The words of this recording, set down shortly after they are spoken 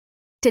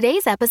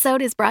Today's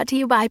episode is brought to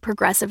you by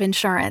Progressive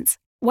Insurance.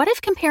 What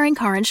if comparing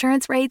car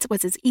insurance rates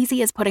was as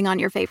easy as putting on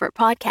your favorite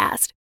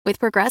podcast? With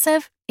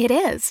Progressive, it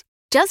is.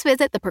 Just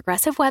visit the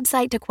Progressive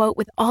website to quote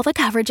with all the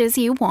coverages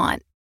you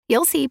want.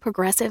 You'll see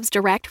Progressive's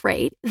direct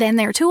rate, then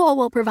their tool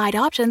will provide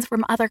options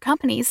from other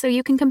companies so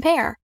you can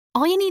compare.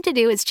 All you need to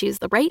do is choose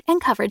the rate and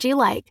coverage you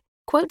like.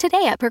 Quote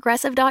today at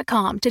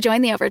Progressive.com to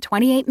join the over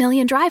 28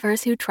 million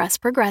drivers who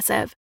trust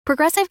Progressive.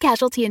 Progressive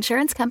Casualty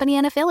Insurance Company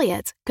and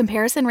Affiliates.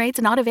 Comparison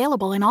rates not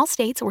available in all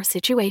states or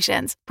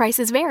situations.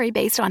 Prices vary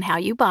based on how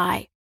you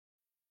buy.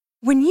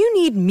 When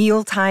you need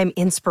mealtime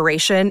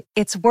inspiration,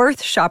 it's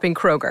worth shopping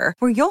Kroger,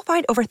 where you'll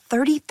find over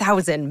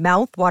 30,000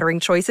 mouth-watering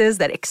choices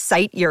that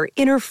excite your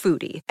inner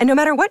foodie. And no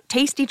matter what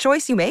tasty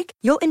choice you make,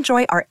 you'll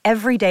enjoy our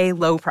everyday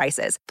low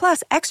prices,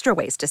 plus extra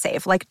ways to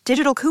save, like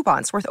digital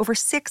coupons worth over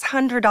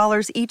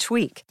 $600 each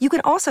week. You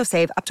can also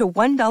save up to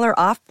 $1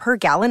 off per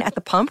gallon at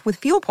the pump with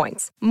fuel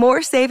points.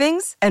 More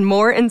savings and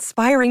more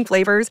inspiring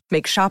flavors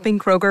make shopping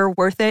Kroger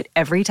worth it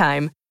every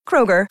time.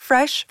 Kroger,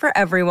 fresh for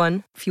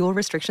everyone. Fuel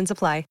restrictions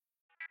apply.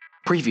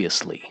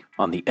 Previously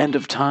on The End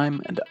of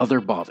Time and Other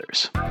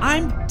Bothers.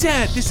 I'm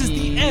dead. This is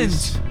the end.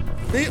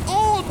 The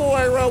old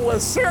Moira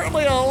was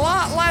certainly a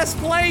lot less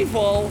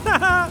playful.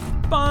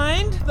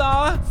 Find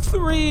the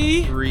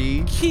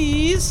three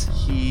keys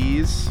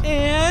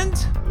and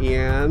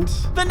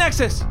the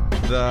Nexus.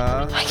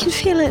 I can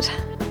feel it.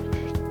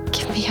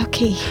 Give me your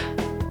key.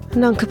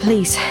 Nunca,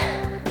 please.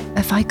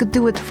 If I could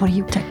do it for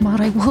you, Tekmar,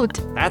 I would.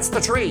 That's the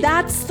tree.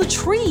 That's the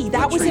tree.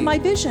 That was in my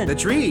vision. The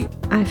tree.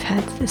 I've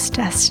had this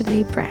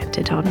destiny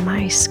branded on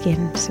my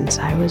skin since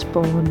I was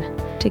born,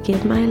 to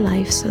give my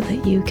life so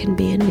that you can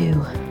be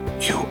anew.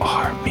 You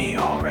are me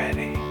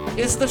already.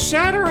 Is the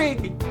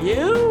shattering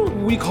you?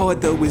 We call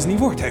it the Wisney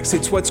Vortex.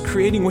 It's what's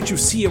creating what you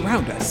see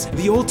around us.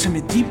 The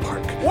ultimate deep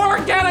park.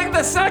 We're getting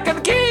the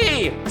second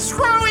key!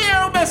 Screw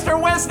you, Mr.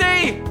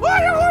 Wisney!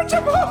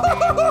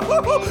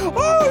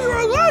 Oh, you're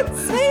alive!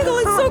 Snaggle,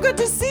 it's so good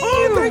to see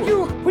you! Thank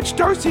you! Which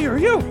Darcy are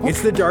you?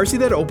 It's the Darcy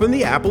that opened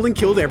the apple and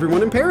killed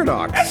everyone in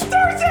Paradox. It's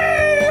Darcy!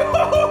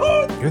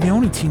 You're the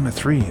only team of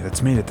three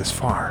that's made it this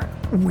far.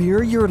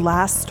 We're your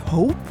last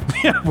hope?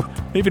 Yeah, well,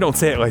 maybe don't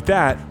say it like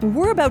that.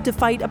 We're about to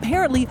fight,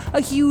 apparently,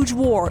 a huge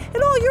war.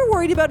 And all you're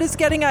worried about is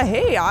getting a,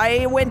 hey,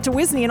 I went to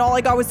Wisney and all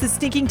I got was this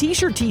stinking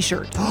t-shirt. Do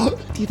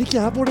you think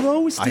you have one of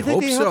those? I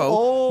hope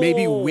so.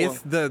 Maybe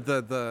with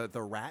the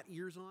rat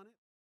ears on it?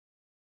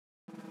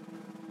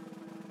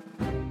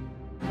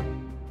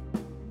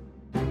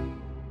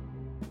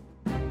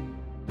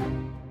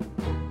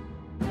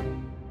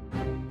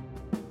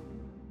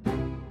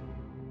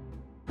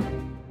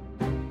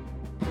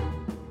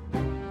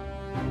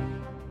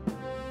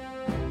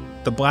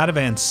 The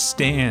Bladavan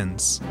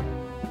stands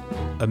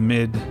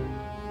amid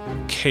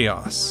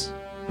chaos.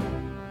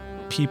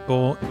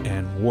 People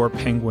and war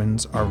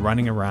penguins are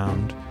running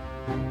around,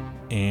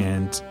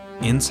 and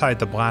inside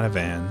the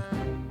Bladavan,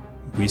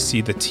 we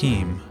see the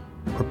team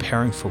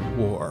preparing for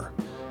war,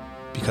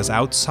 because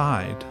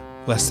outside,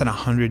 less than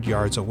 100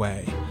 yards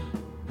away,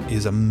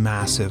 is a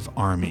massive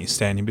army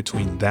standing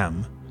between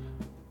them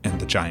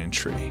and the giant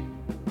tree.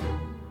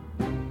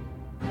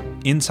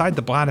 Inside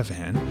the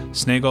Bladavan,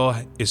 Snaggle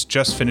is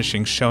just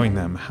finishing showing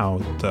them how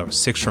the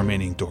 6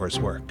 remaining doors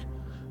work.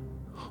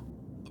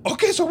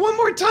 Okay, so one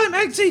more time,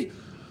 Eggsy.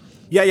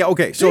 Yeah,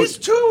 okay. So these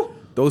two?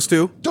 Those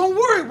two? Don't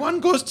worry, one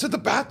goes to the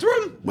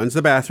bathroom. One's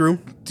the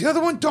bathroom. The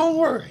other one, don't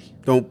worry.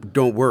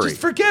 Don't worry. Just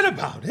forget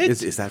about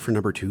it. Is that for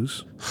number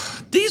 2s?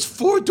 These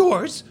 4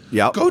 doors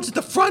go to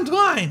the front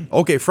line.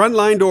 Okay, front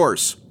line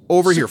doors.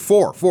 Over here,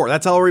 4.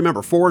 That's all I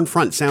remember. 4 in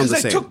front sounds the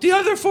same. Because I took the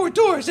other 4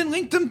 doors and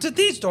linked them to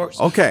these doors.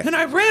 Okay. And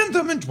I ran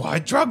them and I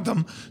drugged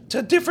them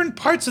to different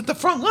parts of the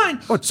front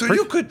line.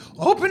 You could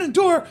open a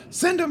door,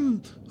 send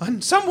them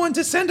on someone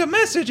to send a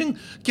message and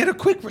get a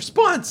quick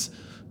response.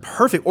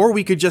 Perfect. Or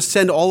we could just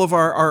send all of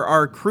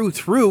our crew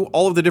through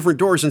all of the different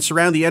doors and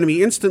surround the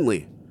enemy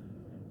instantly.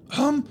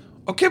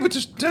 Okay, but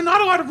there's not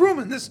a lot of room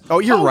in this. Oh,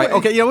 you're hallway. right.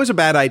 Okay, it was a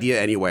bad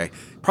idea anyway.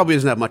 Probably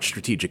doesn't have much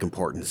strategic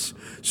importance.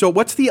 So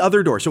what's the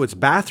other door? So it's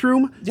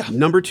bathroom,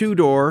 number 2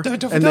 door,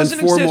 and then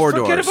 4 more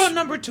doors. Forget about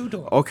number 2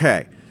 door.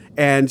 Okay.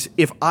 And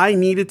if I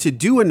needed to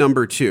do a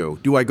number 2,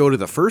 do I go to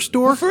the first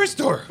door? The first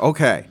door.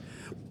 Okay.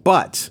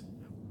 But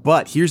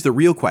here's the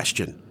real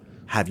question.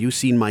 Have you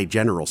seen my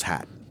general's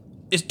hat?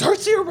 Is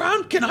Darcy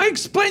around? Can I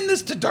explain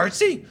this to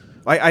Darcy?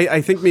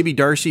 I think maybe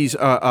Darcy's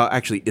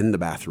actually in the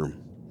bathroom.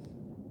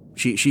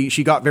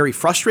 She got very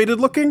frustrated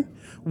looking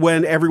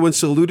when everyone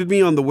saluted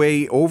me on the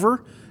way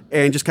over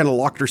and just kind of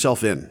locked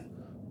herself in.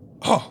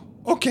 Oh,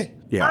 okay.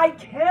 Yeah. I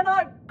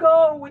cannot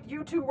go with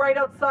you two right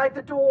outside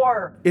the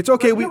door. It's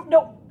okay.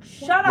 No,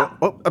 shut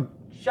up.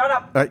 Shut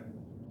up.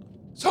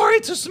 Sorry,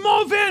 it's a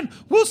small van.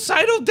 We'll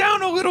sidle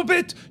down a little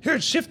bit. Here,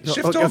 shift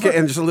over. Okay,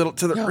 and just a little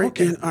to the right.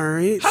 Okay. All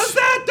right. How's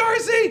that,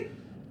 Darcy?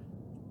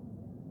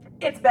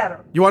 It's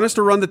better. You want us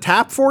to run the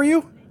tap for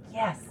you?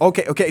 Yes.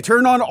 Okay.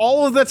 Turn on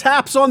all of the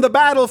taps on the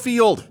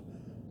battlefield.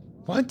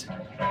 What?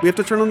 We have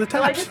to turn on the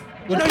taps.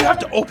 You know, you have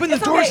to open the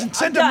doors and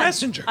send a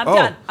messenger.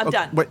 I'm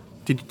done. What?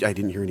 I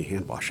didn't hear any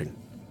hand washing.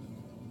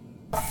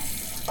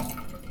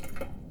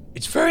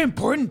 it's very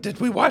important that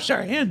we wash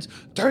our hands,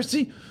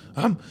 Darcy.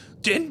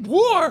 In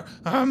war,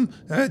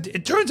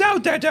 it turns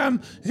out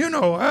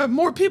that,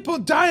 more people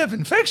die of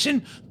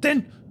infection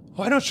than...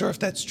 Oh, I'm not sure if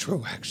that's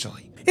true,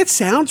 actually. It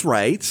sounds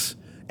right.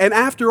 And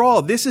after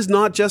all, this is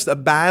not just a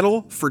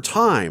battle for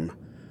time,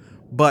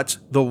 but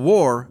the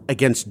war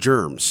against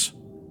germs.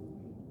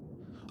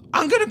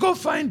 I'm gonna go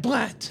find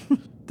Blat.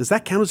 Does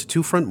that count as a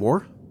two-front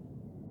war?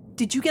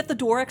 Did you get the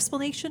door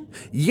explanation?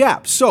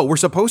 Yeah, so we're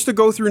supposed to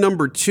go through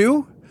number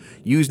 2,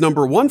 use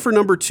number 1 for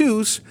number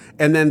 2s,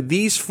 and then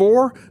these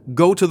 4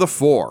 go to the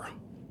 4.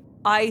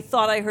 I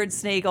thought I heard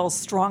Snaggle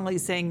strongly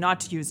saying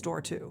not to use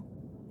door 2.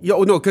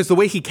 No, because the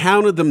way he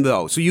counted them,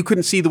 though, so you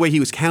couldn't see the way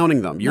he was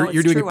counting them. You're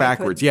doing it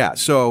backwards. Yeah,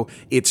 so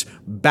it's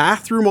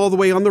bathroom all the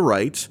way on the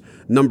right.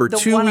 Number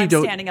 2 the one we I'm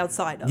don't. Standing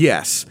outside of.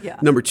 Yes. Yeah.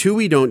 Number 2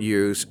 we don't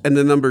use, and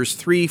then numbers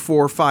 3,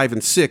 4, 5,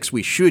 and 6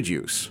 we should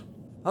use.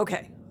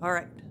 Okay. All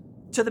right.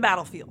 To the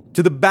battlefield.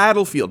 To the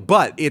battlefield,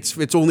 but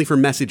it's only for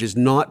messages,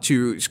 not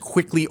to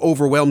quickly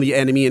overwhelm the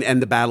enemy and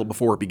end the battle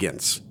before it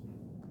begins.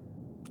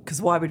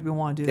 Because why would we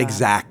want to do that?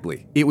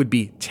 Exactly. It would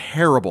be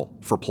terrible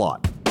for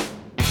plot.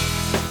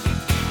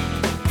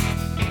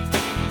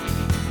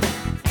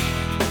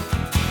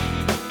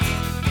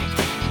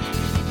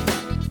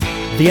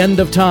 The End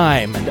of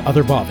Time and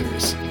Other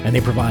Bothers, an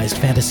improvised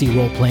fantasy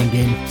role-playing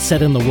game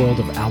set in the world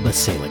of Albus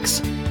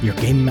Salix. Your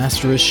game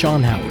master is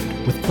Sean Howard,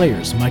 with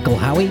players Michael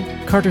Howie,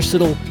 Carter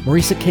Siddle,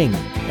 Marisa King,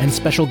 and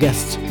special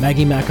guests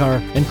Maggie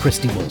Makar and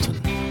Christy Bolton.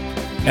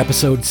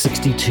 Episode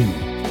 62,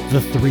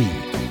 The Three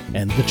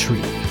and the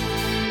Tree.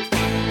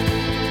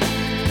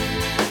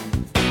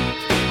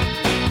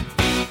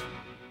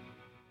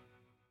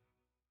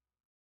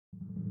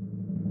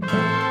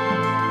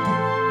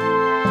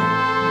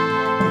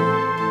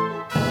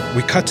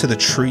 We cut to the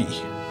tree.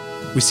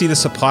 We see the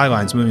supply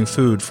lines moving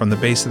food from the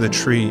base of the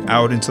tree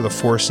out into the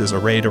forces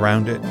arrayed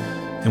around it,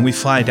 and we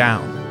fly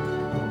down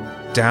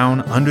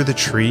under the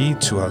tree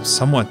to a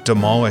somewhat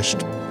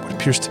demolished, what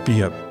appears to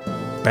be a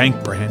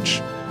bank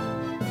branch,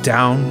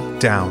 down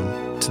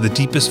to the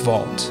deepest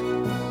vault,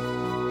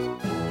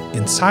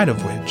 inside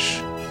of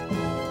which,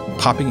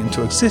 popping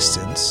into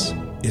existence,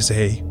 is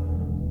a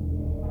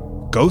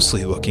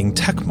ghostly-looking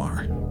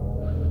Tekmar,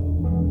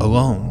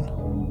 alone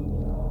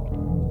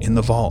in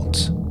the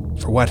vault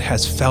for what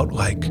has felt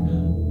like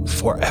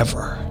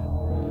forever.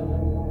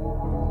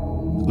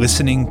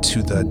 Listening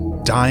to the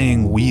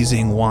dying,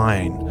 wheezing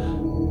whine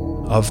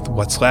of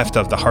what's left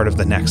of the heart of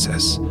the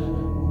Nexus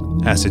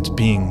as it's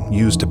being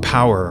used to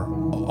power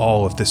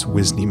all of this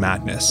Wisney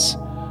madness.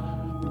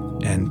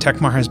 And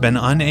Tekmar has been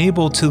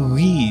unable to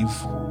leave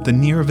the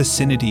near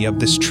vicinity of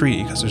this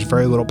tree because there's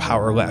very little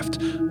power left.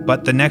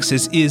 But the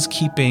Nexus is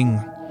keeping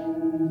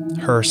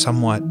her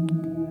somewhat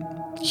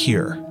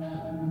here.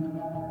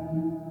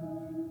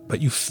 But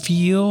you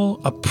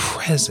feel a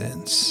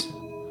presence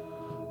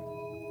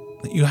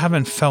that you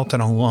haven't felt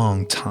in a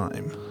long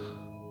time.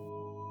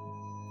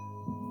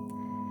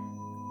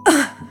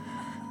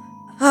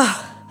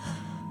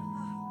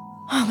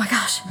 Oh my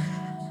gosh.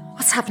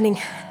 What's happening?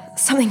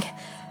 Something...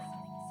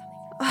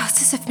 Oh,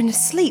 it's as if I've been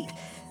asleep.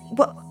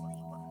 What...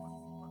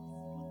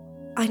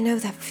 I know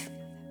that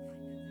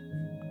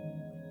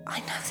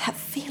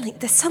feeling.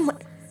 There's someone...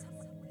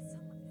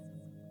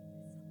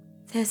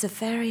 There's a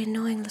very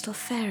annoying little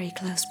fairy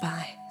close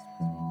by.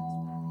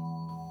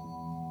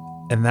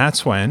 And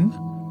that's when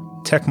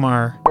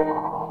Tekmar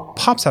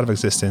pops out of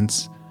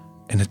existence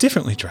and a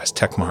differently dressed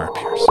Tekmar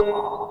appears.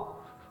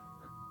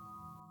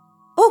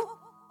 Oh!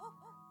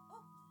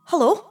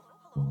 Hello?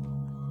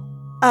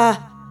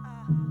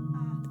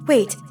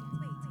 Wait.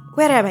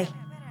 Where am I?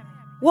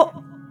 What?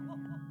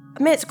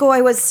 A minute ago I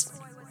was...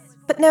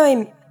 But now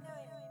I'm...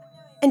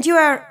 And you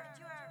are...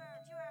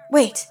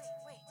 Wait.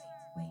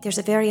 There's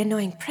a very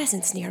annoying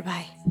presence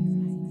nearby.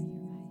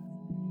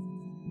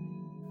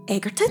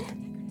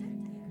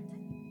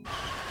 Egerton?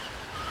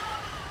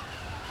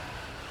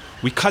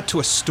 We cut to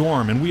a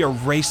storm and we are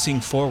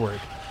racing forward.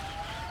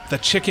 The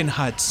chicken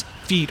hut's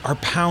feet are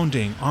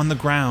pounding on the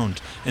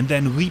ground and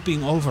then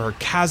leaping over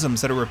chasms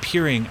that are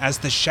appearing as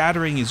the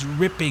shattering is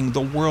ripping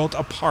the world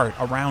apart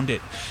around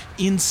it.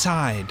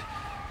 Inside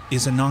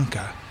is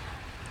Ananka,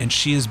 and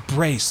she is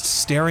braced,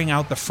 staring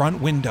out the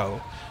front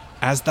window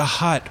as the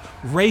hut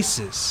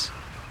races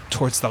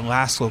towards the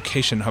last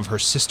location of her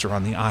sister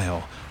on the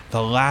Isle,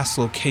 the last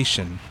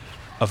location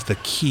of the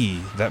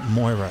key that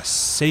Moira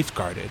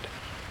safeguarded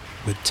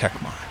with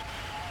Tekmar.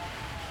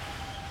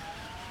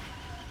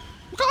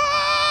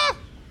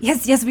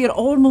 Yes, we are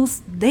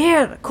almost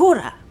there,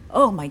 Cora.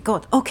 Oh my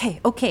god, okay.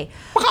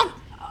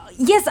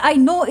 Yes, I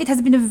know it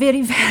has been a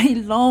very, very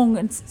long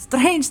and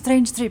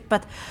strange trip,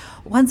 but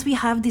once we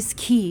have this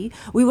key,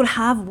 we will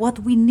have what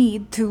we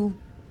need to,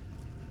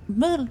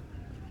 well,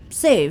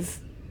 save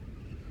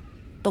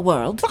the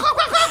world.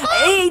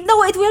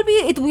 No, it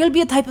will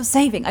be a type of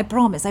saving. I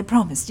promise. I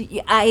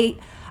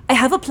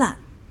have a plan.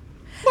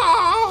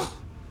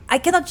 I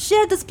cannot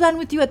share this plan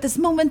with you at this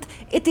moment.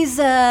 It is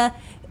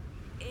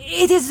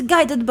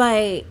guided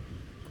by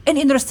An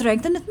inner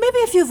strength and maybe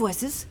a few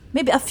voices.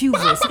 Maybe a few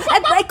voices.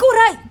 And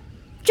Kura,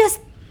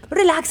 just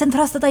relax and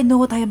trust that I know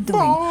what I am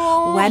doing.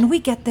 When we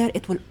get there,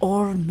 it will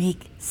all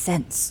make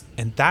sense.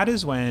 And that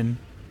is when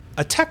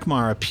a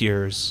Tekmar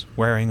appears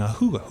wearing a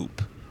hula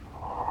hoop.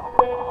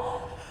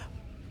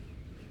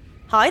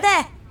 Hi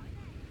there.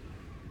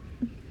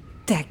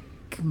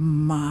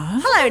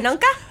 Tekmar? Hello,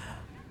 Nunca.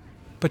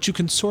 But you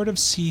can sort of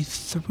see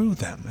through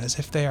them as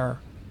if they are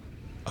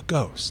a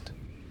ghost.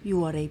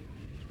 You are a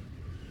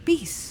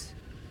piece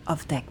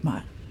of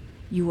Tekmar.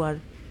 You are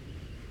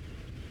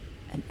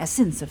an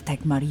essence of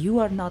Tekmar. You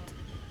are not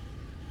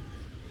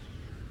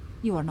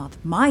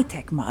my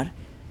Tekmar.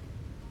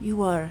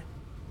 You are...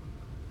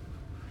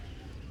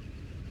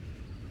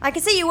 I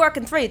can see you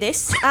working through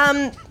this.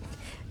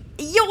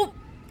 You're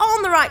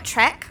on the right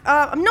track.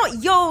 I'm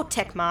not your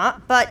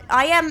Tekmar, but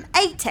I am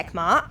a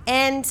Tekmar,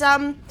 and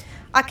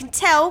I can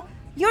tell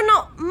you're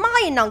not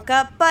my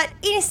Anunka, but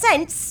in a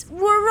sense,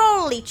 we're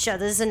all each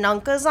other's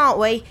Anunkas, aren't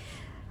we?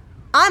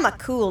 I'm a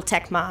cool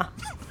Tekmar.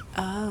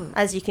 Oh.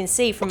 As you can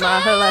see from my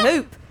hula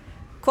hoop.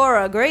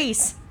 Cora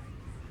agrees.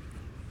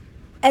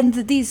 And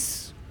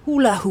this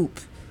hula hoop,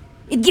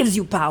 it gives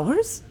you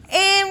powers?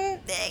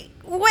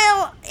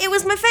 Well, it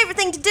was my favorite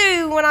thing to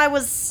do when I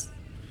was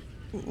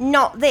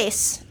not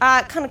this.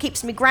 It kind of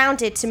keeps me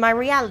grounded to my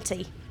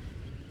reality.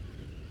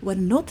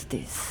 When not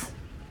this?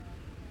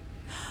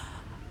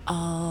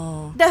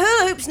 Oh. The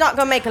hula hoop's not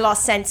going to make a lot of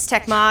sense,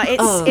 Tekmar.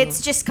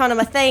 It's just kind of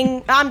a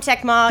thing. I'm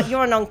Tekmar,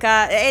 you're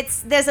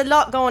Anunka. There's a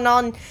lot going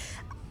on.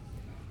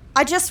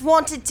 I just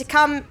wanted to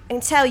come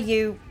and tell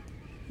you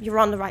you're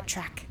on the right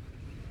track.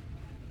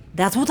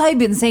 That's what I've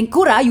been saying.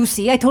 Kura, you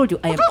see, I told you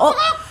I am...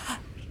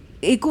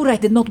 Kura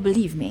did not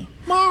believe me.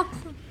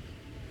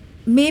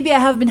 Maybe I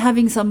have been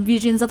having some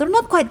visions that are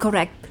not quite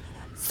correct.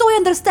 So I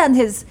understand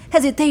his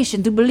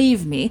hesitation to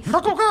believe me.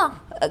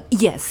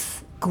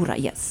 Yes, Kura,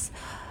 yes.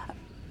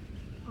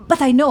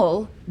 But I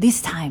know,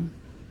 this time,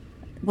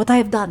 what I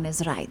have done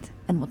is right.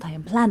 And what I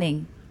am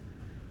planning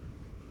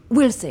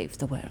will save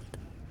the world.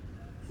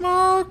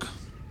 Mark.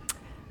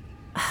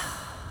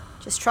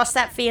 Just trust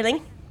that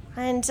feeling.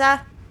 And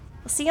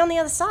we'll see you on the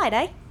other side,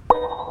 eh?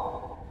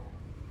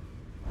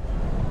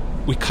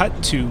 We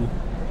cut to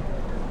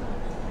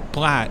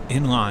Blatt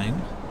in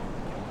line,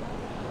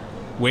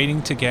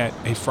 waiting to get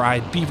a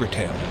fried beaver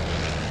tail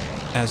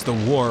as the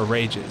war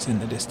rages in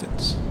the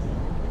distance.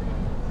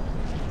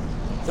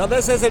 So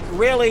this isn't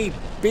really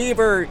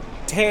beaver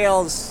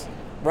tails,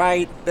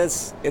 right?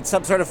 It's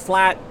some sort of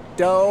flat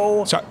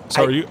dough. So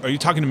are you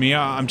talking to me?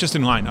 I'm just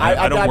in line.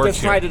 I don't work here. I'm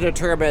just trying to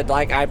determine,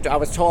 I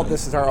was told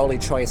this is our only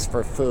choice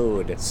for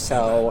food.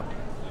 So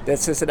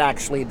this isn't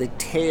actually the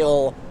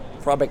tail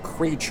from a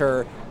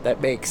creature that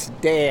makes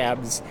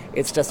dams.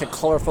 It's just a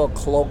colorful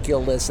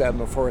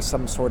colloquialism for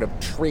some sort of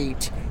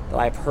treat that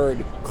I've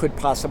heard could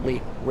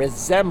possibly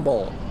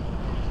resemble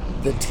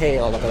the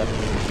tail of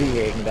a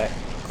being that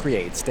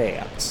creates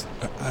dams.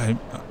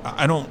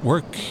 I don't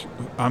work.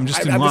 I'm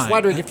just in line. I'm just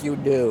wondering if you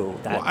knew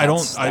that. Well, I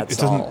don't.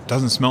 It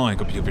doesn't smell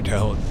like a beaver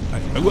tail.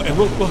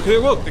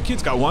 Look, the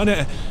kid's got one.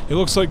 It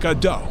looks like a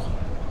dough.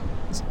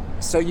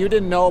 So you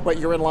didn't know, but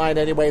you're in line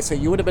anyway, so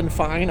you would have been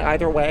fine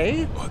either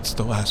way? Well, it's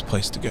the last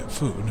place to get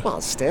food.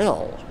 Well,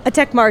 still. A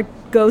Tekmar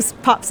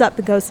pops up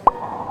and goes,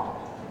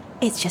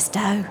 "It's just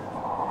dough,"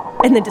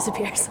 and then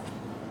disappears.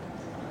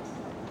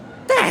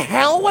 The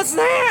hell was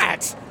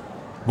that?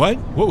 What?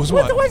 What was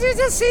what? Did you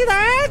just see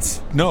that?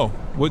 No.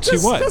 What's he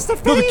what? Just the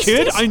No, the face,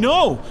 kid? just- I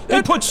know.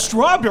 They put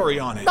strawberry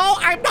on it. No,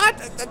 I'm not.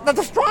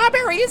 The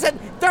strawberry isn't.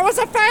 There was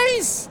a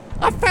face.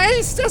 A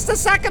face just a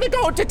second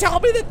ago to tell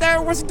me that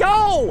there was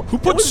dough. Who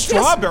put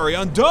strawberry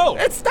on dough?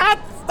 It's not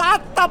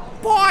the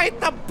point.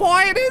 The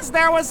point is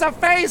there was a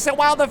face, and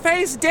while the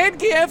face did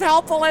give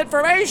helpful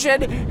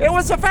information, it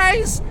was a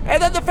face, and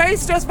then the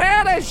face just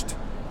vanished.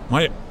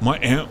 My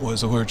aunt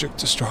was allergic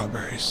to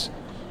strawberries.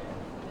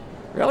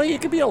 Really? You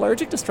could be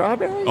allergic to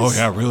strawberries? Oh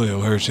yeah, really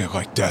allergic,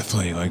 like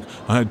deathly. Like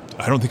I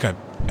don't think I've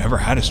ever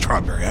had a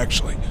strawberry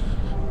actually.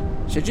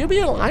 Should you be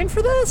in line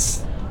for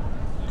this?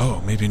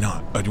 Oh, maybe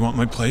not. Do you want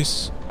my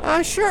place?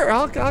 Sure.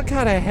 I'll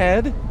kind of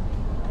head.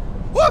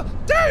 Oh,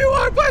 there you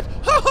are, bud.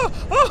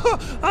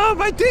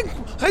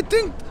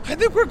 I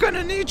think we're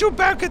gonna need you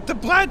back at the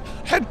Blatt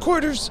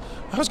headquarters.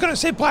 I was gonna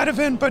say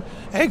Blattavan, but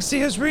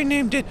Eggsy has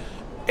renamed it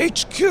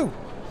HQ.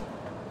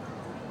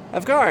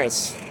 Of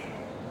course.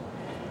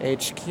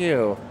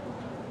 HQ.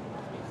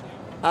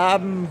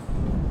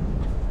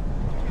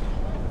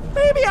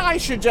 Maybe I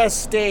should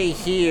just stay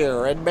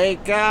here and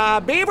make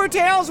beaver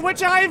tails,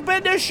 which I've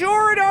been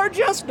assured are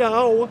just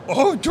no.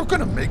 Oh, you're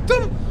gonna make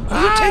them?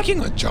 Are you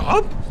taking a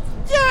job?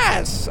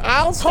 Yes,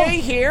 I'll stay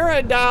here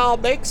and I'll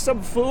make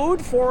some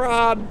food for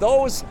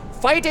those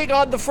fighting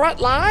on the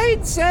front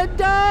lines,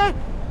 and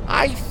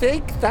I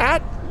think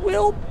that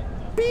will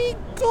be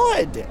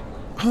good.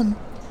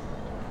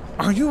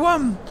 Are you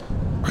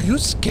Are you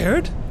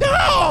scared?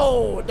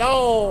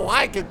 No,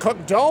 I can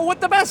cook dough with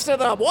the best of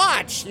them.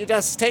 Watch, you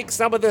just take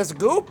some of this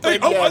goop. Hey,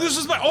 this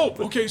is my. Oh,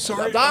 okay,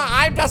 sorry.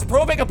 I'm just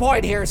proving a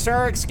point here,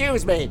 sir.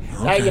 Excuse me.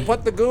 Okay. Now you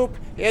put the goop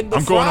in the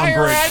I'm going on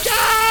fryer break.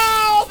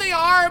 and the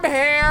arm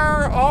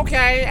hair.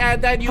 Okay,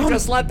 and then you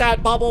just let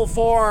that bubble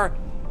for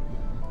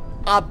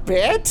a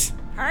bit.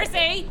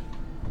 Percy,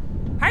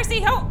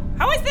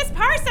 who is this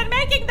person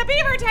making the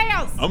beaver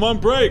tails? I'm on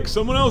break.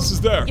 Someone else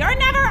is there. You're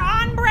never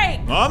on break.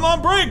 I'm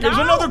on break. There's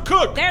another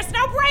cook. There's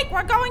no break.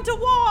 We're going to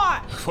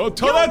war. Well,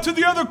 tell that to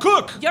the other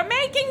cook. You're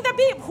making the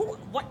beaver.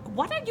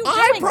 What are you doing?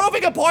 I'm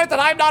proving a point that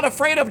I'm not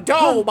afraid of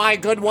dough, my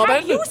good woman.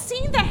 Have you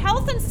seen the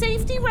health and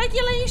safety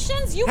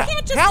regulations? You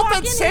can't just health walk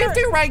and in safety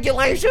here.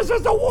 regulations?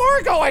 There's a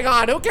war going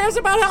on. Who cares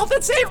about health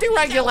and safety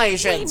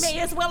regulations? We may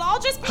as well all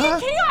just be in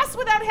chaos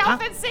without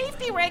health and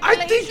safety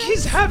regulations. I think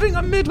he's having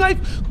a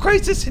midlife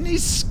crisis and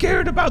he's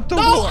scared about the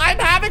war. No, I'm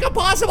having a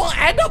possible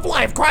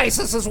end-of-life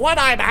crisis is what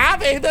I'm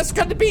having. This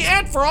could be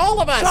it for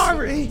all of us.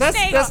 Sorry.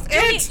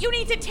 You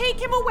need to take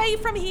him away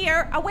from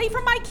here, away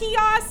from my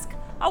kiosk,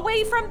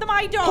 away from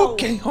my dough.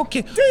 Okay.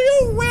 Do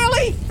you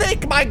really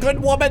think, my good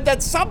woman,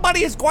 that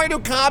somebody is going to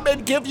come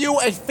and give you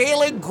a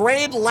failing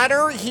grade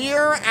letter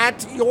here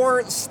at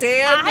your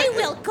stand? I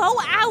will go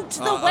out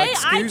the way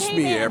I came Excuse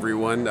me, in.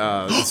 everyone.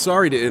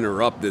 Sorry to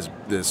interrupt this.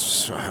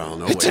 I don't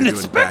know It's what an you're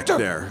doing back inspector.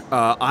 there.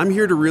 I'm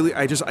here to really.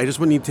 I just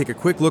want you to take a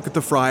quick look at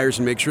the fryers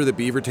and make sure the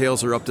beaver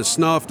tails are up to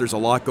snuff. There's a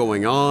lot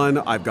going on.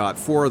 I've got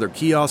 4 other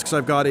kiosks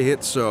I've got to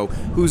hit. So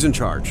who's in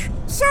charge?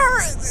 Sir,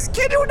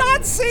 can you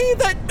not see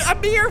that a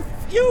mere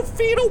few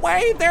feet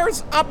away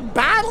there's a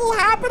battle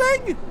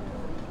happening?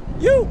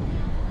 You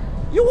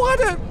want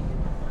to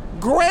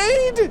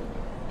grade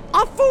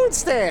a food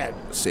stand?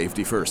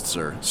 Safety first,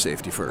 sir.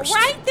 Safety first.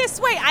 Right this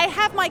way. I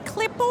have my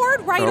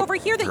clipboard right over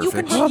here that you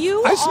can perfect.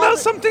 review. I smell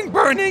something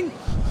burning.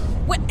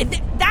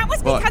 That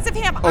was because of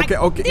him.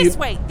 Okay. This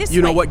way.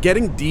 You know what?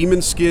 Getting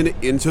demon skin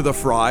into the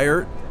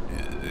fryer,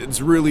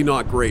 it's really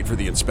not great for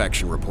the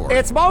inspection report.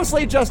 It's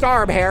mostly just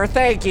arm hair,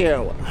 thank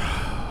you.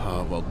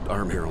 Well,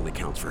 arm hair only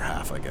counts for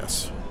half, I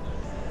guess.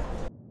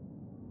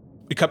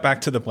 We cut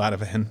back to the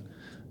Bladavan.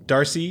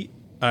 Darcy,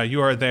 you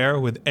are there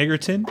with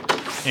Egerton,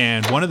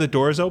 and one of the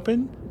doors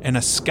open, and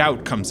a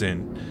scout comes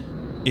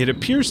in. It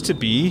appears to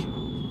be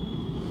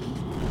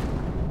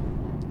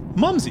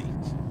Mumsy.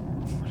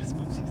 What is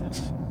Mumsy?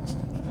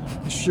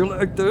 Is she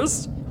like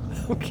this?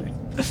 Okay.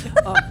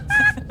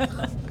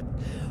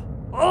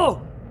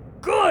 Oh,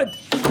 good.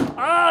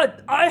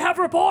 I have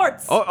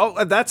reports.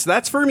 Oh,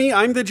 that's for me.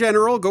 I'm the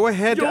general. Go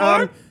ahead.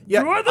 You're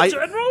the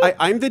general?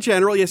 I'm the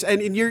general. Yes,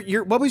 and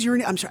your what was your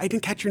name? I'm sorry, I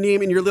didn't catch your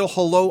name. And your little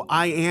hello,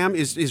 I am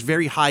is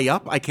very high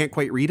up. I can't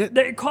quite read it.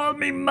 They call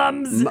me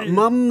Mumsy.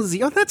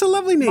 Mumsy. Oh, that's a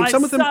lovely name. My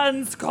Some of them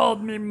sons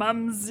called me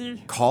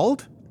Mumsy.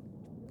 called.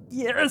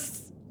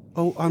 Yes.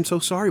 Oh, I'm so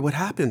sorry. What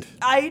happened?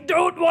 I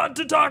don't want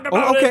to talk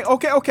about it.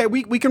 Okay.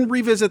 We can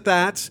revisit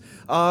that.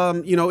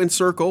 In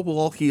circle, we'll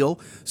all heal.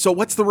 So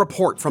what's the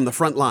report from the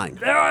front line?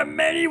 There are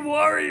many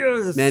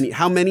warriors. Many.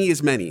 How many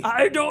is many?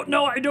 I don't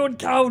know. I don't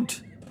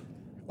count.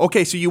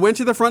 Okay, so you went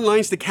to the front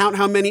lines to count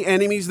how many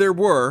enemies there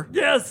were.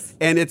 Yes.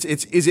 And is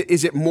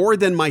it more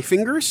than my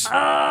fingers?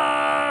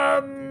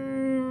 Yes.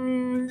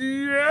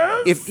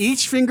 If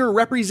each finger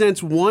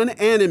represents one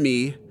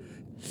enemy,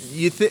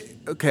 you think...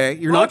 Okay,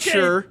 you're not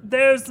sure.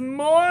 There's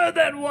more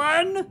than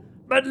one,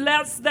 but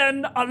less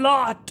than a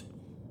lot.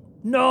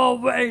 No,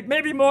 wait,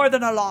 maybe more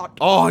than a lot.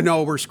 Oh,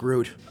 no, we're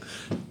screwed.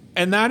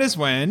 And that is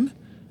when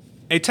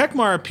a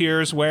Tekmar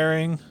appears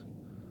wearing...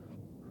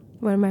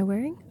 What am I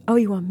wearing? Oh,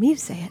 you want me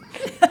to say it?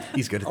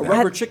 He's good at that. A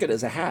rubber chicken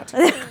is a hat.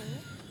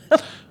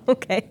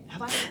 Okay.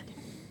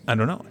 I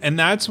don't know. And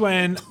that's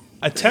when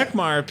a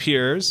Tekmar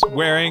appears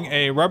wearing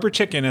a rubber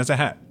chicken as a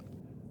hat.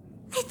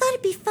 I thought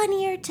it'd be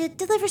funnier to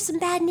deliver some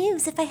bad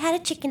news if I had a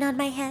chicken on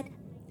my head.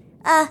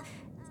 Hi.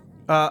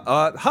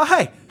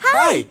 Hi.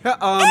 Egerton!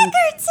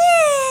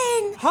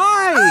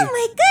 Hi. Oh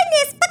my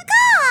goodness,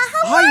 Baka,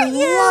 how are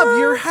you? I love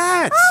your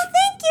hat. Oh,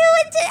 thank you.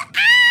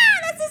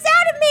 That's the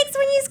sound it makes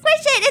when you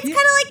squish it. It's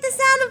kind of like the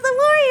sound of the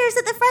warriors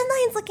at the front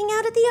lines looking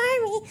out at the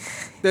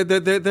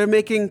army. They're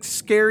making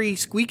scary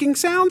squeaking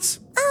sounds?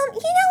 You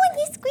know when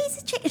you squeeze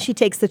a chicken... She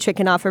takes the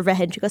chicken off her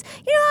head and she goes,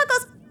 You know how it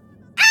goes...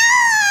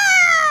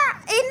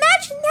 Ah!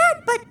 Imagine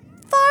that, but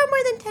far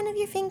more than 10 of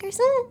your fingers.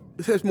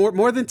 There's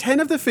more than 10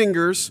 of the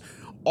fingers,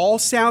 all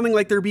sounding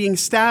like they're being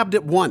stabbed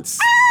at once.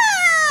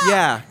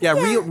 Yeah,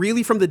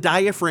 really from the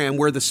diaphragm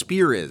where the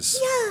spear is.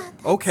 Yeah.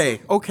 Okay,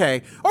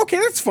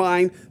 that's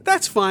fine.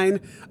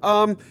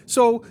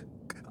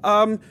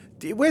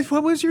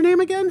 What was your name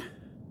again?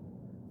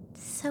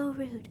 So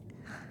rude.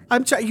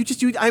 I'm sorry,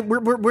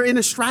 we're in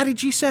a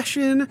strategy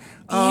session.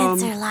 The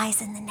answer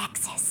lies in the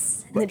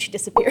Nexus. And then she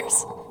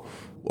disappears.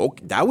 Oh,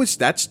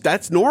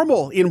 that's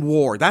normal in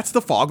war. That's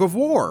the fog of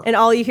war. And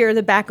all you hear in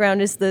the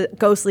background is the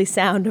ghostly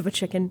sound of a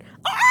chicken.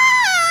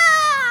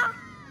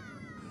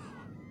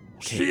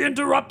 She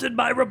interrupted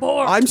my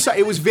report. I'm sorry.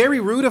 It was very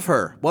rude of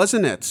her,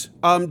 wasn't it?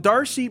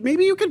 Darcy,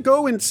 maybe you could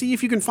go and see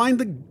if you can find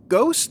the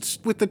ghosts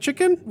with the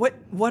chicken?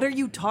 What are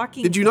you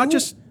talking? Did you not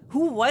just...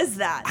 Who was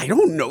that? I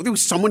don't know. There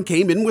was someone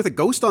came in with a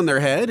ghost on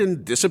their head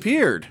and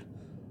disappeared.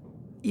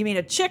 You mean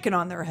a chicken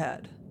on their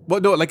head? Well,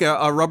 no, like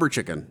a rubber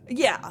chicken.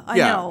 Yeah, I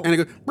know. And it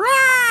goes,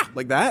 brah,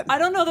 like that. I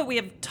don't know that we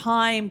have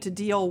time to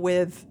deal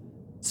with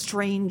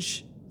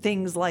strange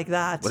things like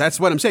that. Well, that's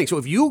what I'm saying. So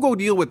if you go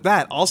deal with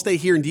that, I'll stay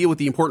here and deal with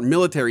the important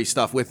military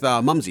stuff with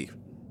Mumsy.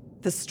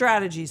 The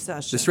strategy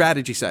session. The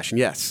strategy session,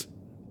 yes.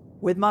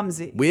 With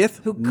Mumsy.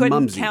 Who couldn't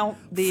Mumsy. count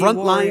the Frontline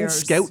warriors.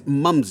 Scout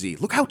Mumsy.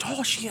 Look how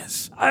tall she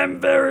is.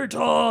 I'm very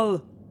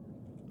tall.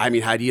 I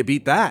mean, how do you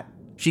beat that?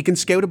 She can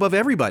scout above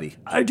everybody.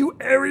 I do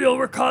aerial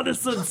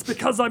reconnaissance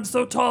because I'm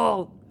so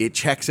tall. It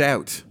checks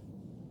out.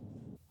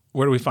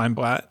 Where do we find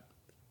Blatt?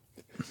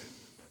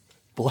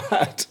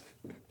 Blatt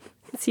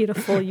Is he in a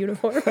full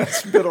uniform?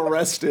 has been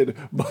arrested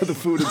by the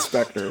food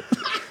inspector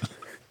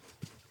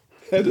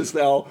and is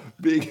now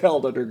being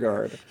held under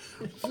guard.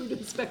 Food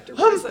inspector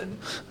prison.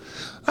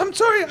 I'm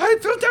sorry, I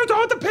filled out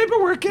all the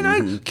paperwork.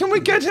 Can we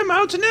get him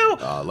out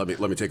now? Let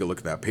me take a look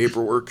at that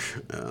paperwork.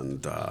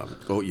 And,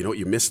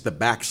 you missed the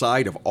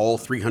backside of all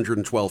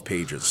 312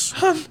 pages.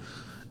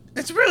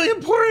 It's really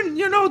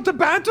important, the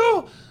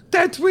battle,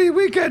 that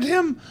we get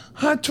him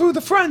to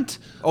the front.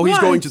 Oh, he's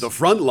lines. going to the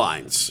front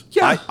lines.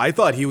 Yeah. I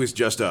thought he was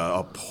just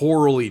a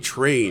poorly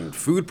trained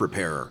food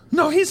preparer.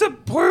 No, he's a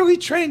poorly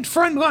trained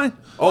front line.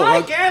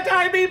 Why can't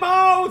I be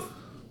both?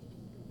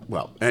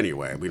 Well,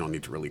 anyway, we don't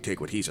need to really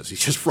take what he says. He's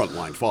just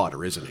frontline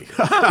fodder, isn't he?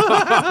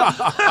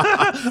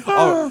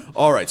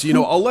 All right,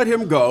 so, I'll let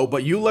him go,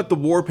 but you let the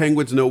War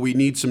Penguins know we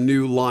need some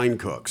new line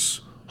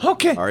cooks.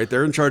 Okay. All right,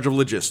 they're in charge of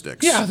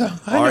logistics. Yeah,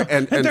 I know. Right,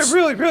 and they're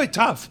really, really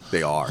tough.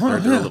 They are. They're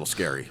a little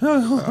scary.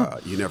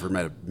 You never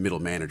met a middle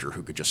manager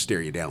who could just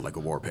stare you down like a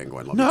war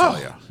penguin, let me tell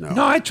you.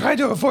 No, I try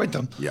to avoid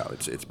them. Yeah,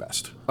 it's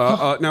best.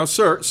 Now,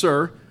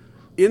 sir,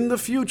 in the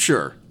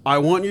future, I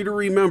want you to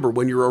remember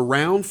when you're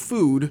around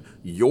food,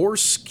 your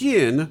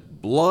skin,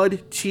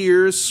 blood,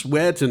 tears,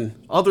 sweat, and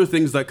other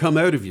things that come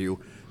out of you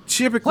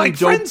typically like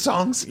friend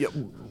songs? Yeah,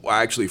 well,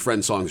 actually,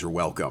 friend songs are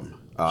welcome.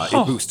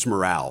 It boosts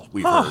morale,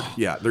 we've heard.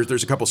 Yeah,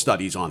 there's a couple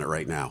studies on it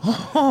right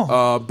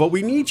now. But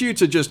we need you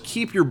to just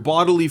keep your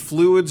bodily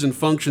fluids and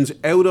functions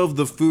out of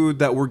the food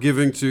that we're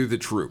giving to the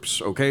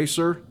troops. Okay,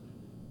 sir?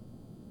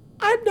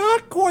 I'm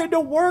not going to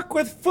work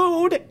with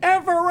food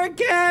ever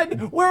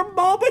again. We're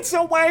moments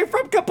away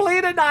from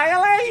complete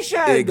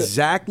annihilation.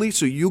 Exactly.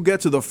 So you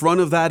get to the front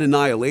of that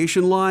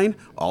annihilation line.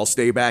 I'll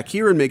stay back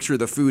here and make sure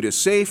the food is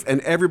safe and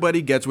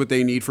everybody gets what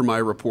they need for my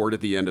report at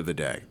the end of the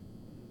day.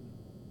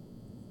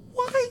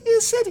 Why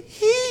isn't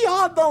he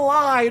on the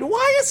line?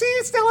 Why is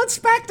he still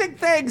inspecting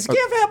things? Give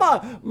him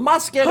a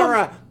musket or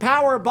a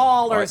power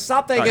ball or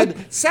something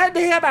and send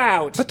him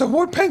out. But the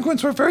War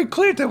Penguins were very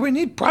clear that we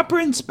need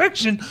proper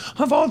inspection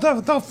of all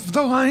the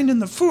line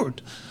and the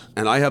food.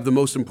 And I have the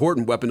most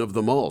important weapon of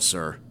them all,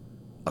 sir.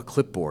 A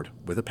clipboard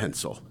with a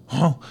pencil.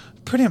 Oh,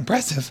 pretty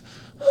impressive.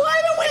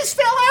 Why do we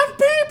still have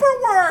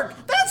paperwork?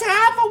 That's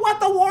half of what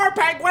the War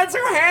Penguins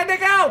are handing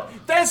out.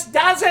 This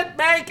doesn't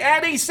make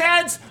any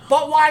sense,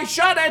 but why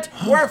should it?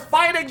 We're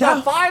fighting the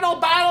final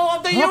battle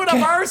of the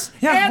universe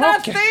in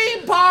a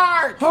theme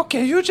park.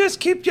 Okay, you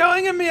just keep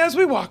yelling at me as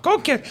we walk.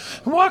 Okay,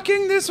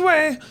 walking this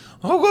way.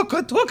 Oh, look,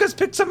 let's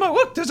pick some up.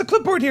 Look, there's a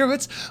clipboard here.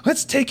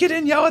 Let's take it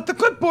and yell at the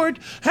clipboard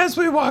as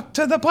we walk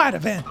to the Blatt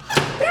event.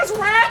 There's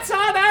rats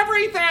on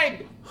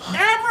everything.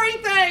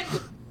 Everything.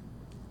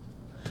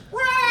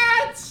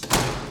 Rats!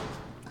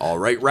 All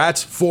right,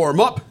 rats,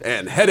 form up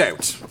and head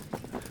out.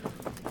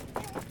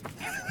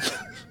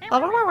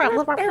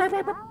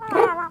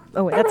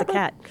 Oh, wait, that's a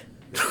cat.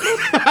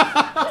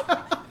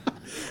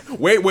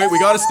 Wait, we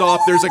gotta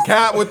stop. There's a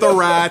cat with the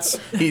rats.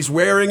 He's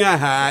wearing a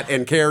hat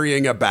and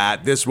carrying a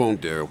bat. This won't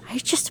do. I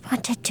just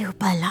wanted to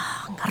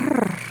belong.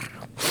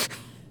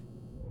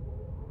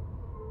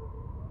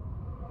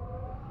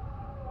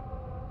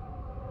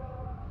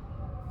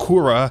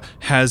 Kura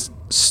has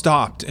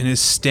stopped and is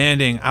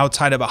standing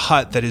outside of a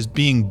hut that is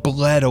being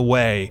bled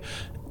away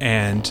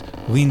and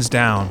leans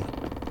down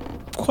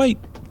quite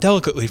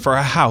delicately for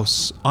a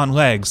house on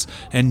legs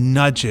and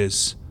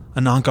nudges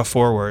Ananka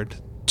forward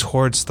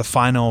towards the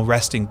final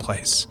resting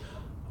place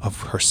of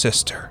her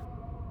sister.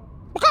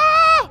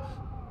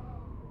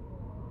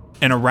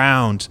 And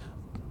around,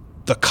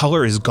 the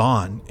color is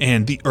gone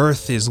and the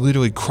earth is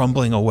literally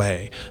crumbling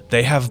away.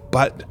 They have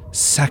but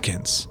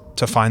seconds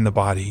to find the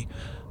body,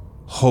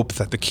 hope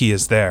that the key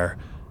is there,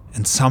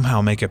 and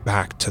somehow make it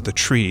back to the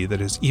tree that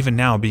is even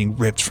now being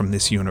ripped from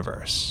this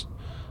universe.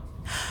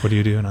 What do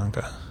you do,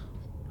 Ananka?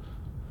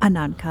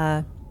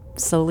 Ananka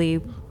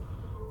slowly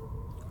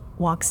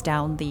walks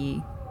down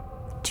the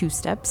 2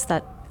 steps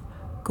that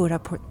Kura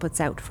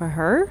puts out for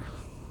her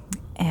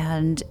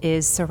and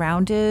is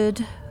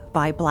surrounded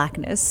by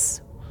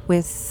blackness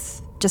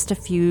with just a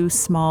few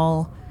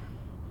small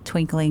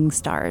twinkling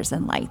stars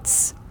and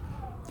lights.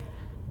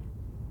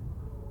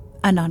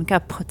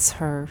 Ananka puts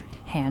her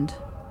hand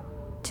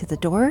to the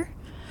door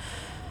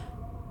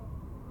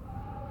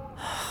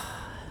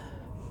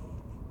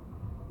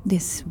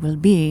This will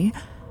be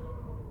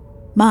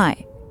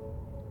my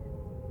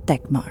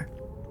Tekmar.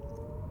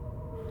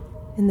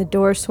 And the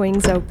door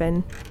swings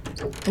open.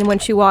 And when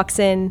she walks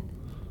in,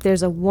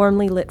 there's a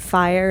warmly lit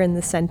fire in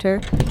the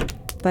center,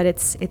 but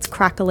it's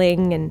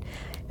crackling and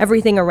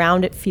everything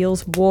around it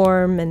feels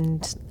warm,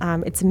 and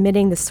it's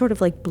emitting this sort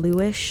of like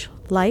bluish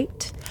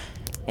light.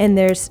 And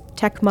there's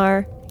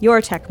Tekmar,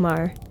 your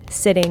Tekmar,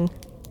 sitting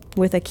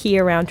with a key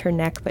around her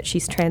neck, but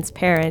she's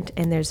transparent,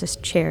 and there's this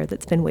chair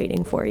that's been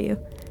waiting for you.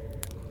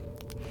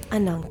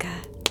 Ananka,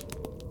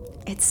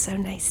 it's so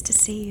nice to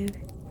see you.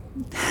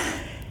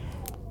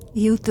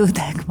 You too,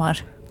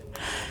 Tekmar.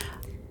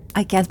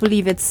 I can't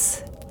believe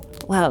it's,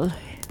 well,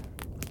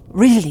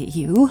 really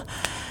you.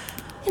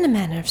 In a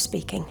manner of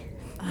speaking.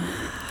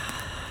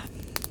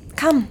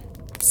 Come,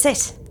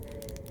 sit.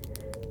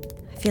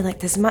 I feel like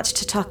there's much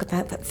to talk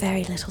about, but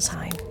very little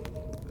time.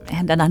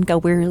 And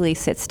Ananka wearily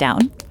sits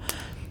down.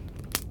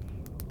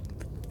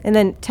 And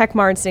then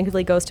Tekmar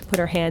instinctively goes to put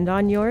her hand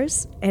on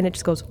yours, and it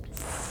just goes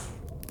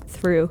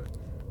through.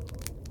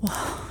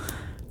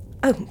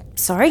 Oh,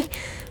 sorry.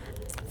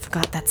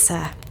 Forgot that's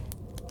a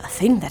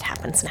thing that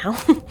happens now.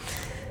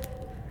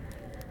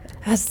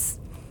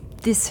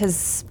 This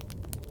has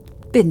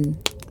been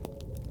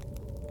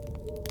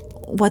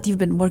what you've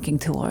been working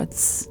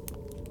towards.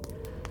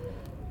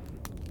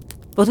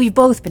 What we've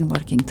both been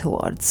working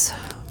towards.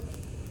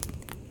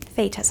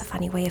 Fate has a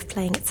funny way of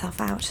playing itself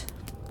out.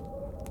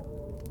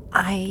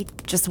 I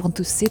just want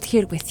to sit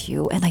here with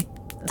you, and I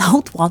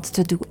don't want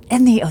to do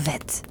any of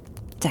it,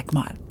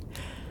 Tekmar.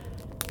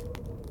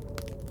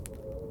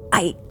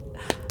 I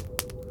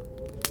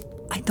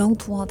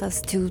don't want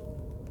us to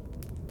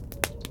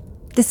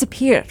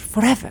disappear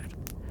forever.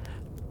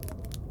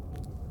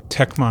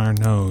 Tekmar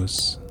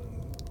knows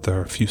there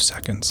are a few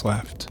seconds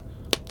left.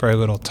 Very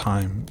little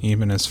time,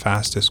 even as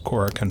fast as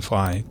Cora can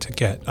fly, to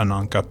get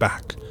Ananka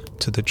back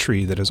to the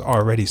tree that is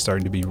already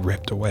starting to be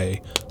ripped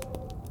away.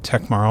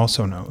 Tekmar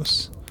also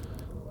knows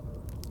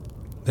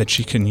that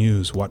she can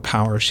use what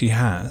power she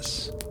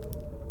has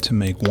to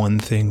make one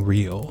thing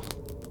real,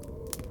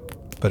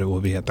 but it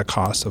will be at the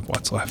cost of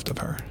what's left of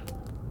her.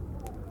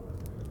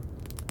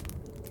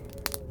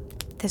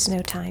 There's no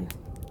time.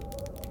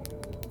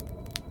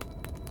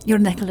 Your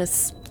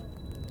necklace.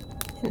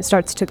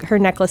 Her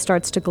necklace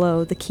starts to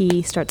glow. The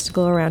key starts to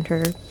glow around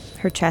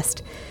her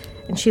chest,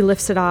 and she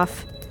lifts it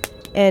off.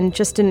 And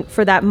just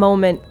for that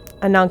moment,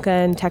 Ananka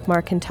and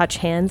Tekmar can touch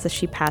hands as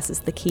she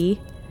passes the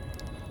key.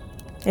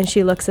 And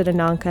she looks at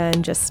Ananka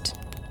and just,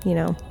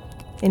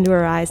 into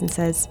her eyes and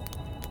says,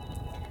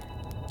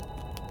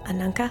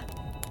 Ananka,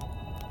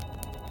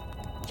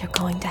 you're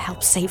going to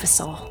help save us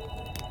all.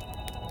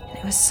 And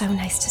it was so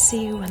nice to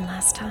see you one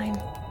last time.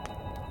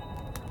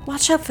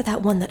 Watch out for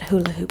that one that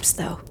hula hoops,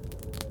 though.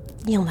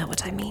 You'll know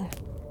what I mean.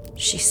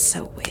 She's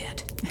so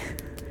weird.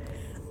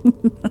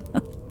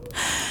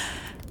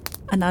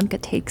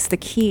 Ananka takes the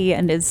key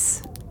and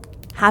is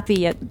happy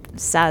yet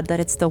sad that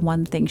it's the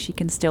one thing she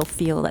can still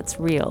feel that's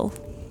real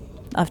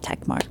of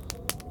Tekmar.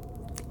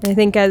 And I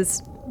think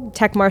as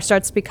Tekmar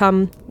starts to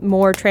become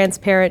more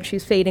transparent,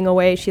 she's fading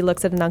away, she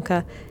looks at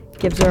Ananka,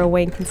 gives her a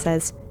wink and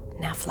says,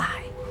 now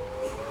fly.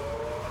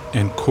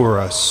 And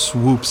Cora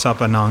swoops up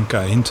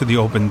Ananka into the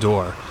open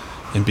door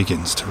and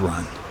begins to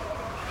run.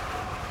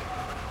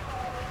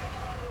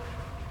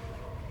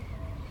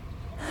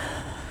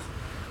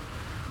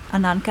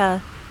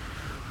 Ananka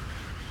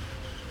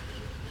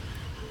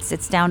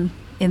sits down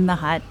in the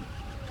hut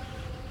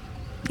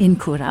in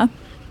Cora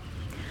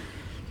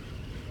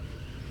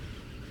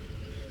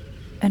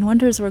and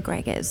wonders where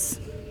Greg is.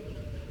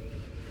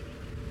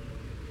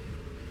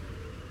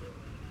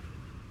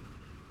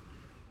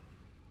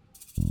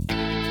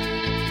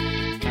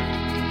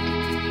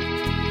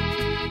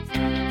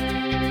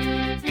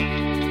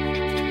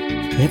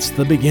 It's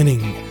the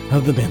beginning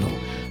of the middle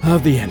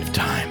of the end of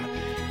time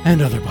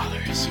and other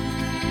bothers.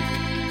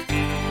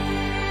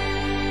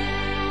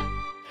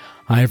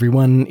 Hi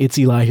everyone, it's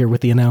Eli here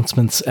with the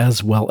announcements,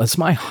 as well as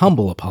my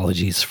humble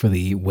apologies for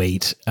the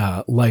wait.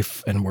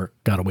 Life and work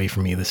got away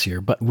from me this year,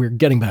 but we're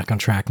getting back on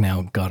track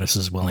now, Goddess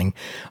is willing.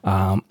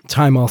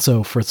 Time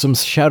also for some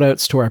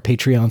shout-outs to our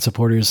Patreon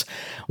supporters,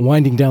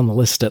 winding down the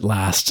list at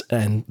last,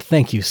 and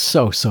thank you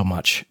so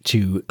much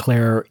to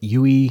Claire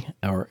Ewie,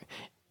 or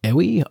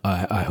Ewie,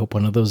 I hope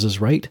one of those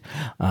is right,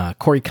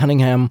 Corey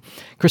Cunningham,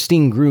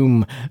 Christine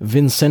Groom,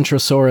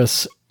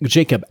 Vincentrosaurus,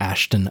 Jacob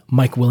Ashton,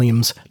 Mike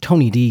Williams,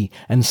 Tony D,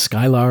 and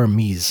Skylar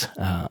Mies.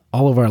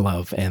 All of our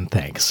love and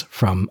thanks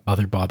from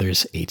Other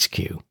Bothers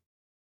HQ.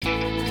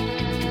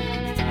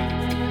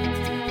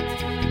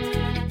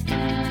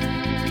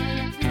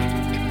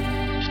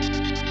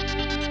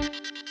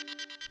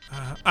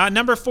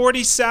 Number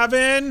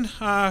 47,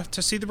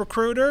 to see the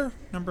recruiter.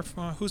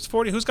 Who's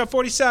 40? Who's got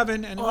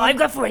 47? Oh, I've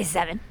got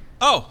 47.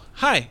 Oh,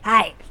 hi.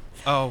 Hi.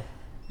 Oh,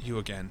 you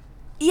again.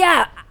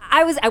 Yeah,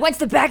 I went to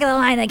the back of the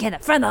line, then came to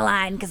the front of the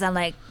line, because I'm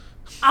like,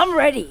 I'm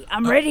ready.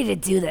 I'm ready to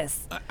do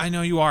this. I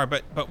know you are,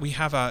 but you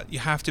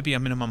have to be a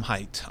minimum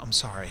height. I'm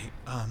sorry.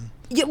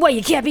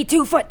 You can't be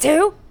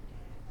 2'2"?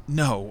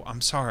 No,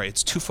 I'm sorry.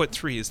 It's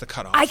 2'3" is the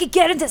cutoff. I could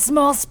get into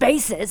small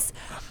spaces.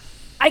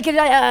 I could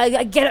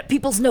get up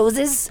people's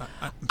noses.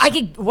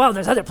 Well,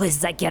 there's other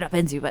places I get up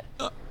into, but...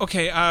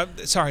 Okay,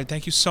 sorry.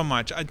 Thank you so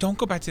much. Don't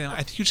go back to the...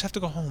 I think you just have to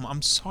go home.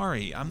 I'm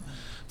sorry.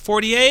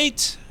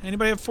 48?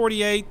 Anybody have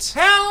 48?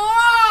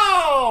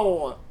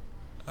 Hello!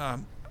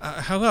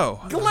 Hello.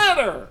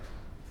 Glitter!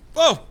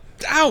 Oh!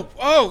 Ow!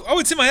 Oh,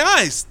 it's in my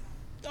eyes!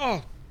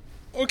 Oh,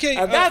 okay.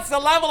 And that's the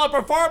level of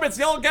performance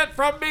you'll get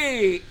from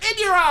me! In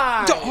your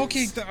eyes!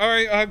 Okay, all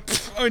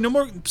right, no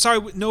more...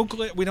 Sorry, no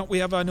glitter... We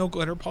have a no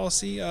glitter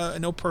policy,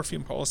 no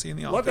perfume policy in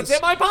the office. Look, it's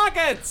in my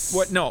pockets!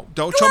 What? No,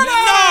 don't glitter!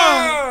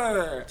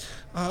 show me...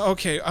 No!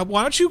 Okay,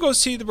 why don't you go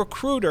see the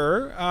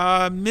recruiter?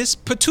 Miss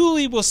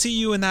Patuli will see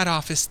you in that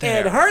office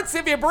there. It hurts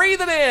if you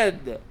breathe it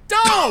in!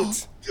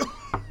 Don't!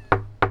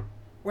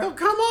 Well,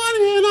 come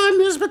on in. I'm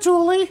Ms.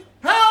 Patuli.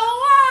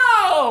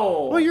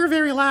 Hello! Well, you're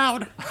very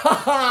loud.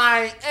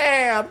 I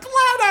am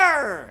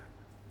glitter!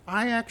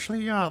 I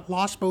actually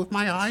lost both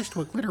my eyes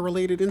to a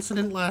glitter-related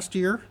incident last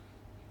year.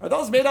 Are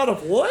those made out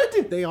of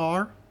wood? They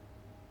are.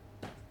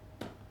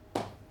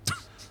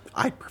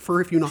 I'd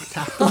prefer if you not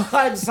tap them.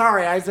 I'm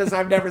sorry,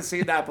 I've never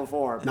seen that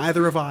before.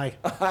 Neither have I.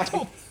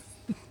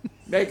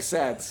 Makes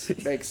sense.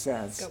 Makes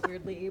sense. Got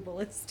weirdly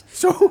ableist.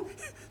 So...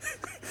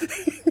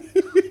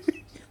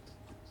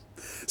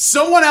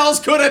 Someone else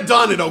could have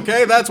done it,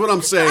 okay? That's what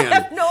I'm saying.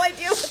 I have no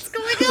idea what's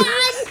going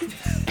on.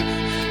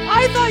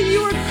 I thought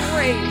you were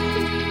great.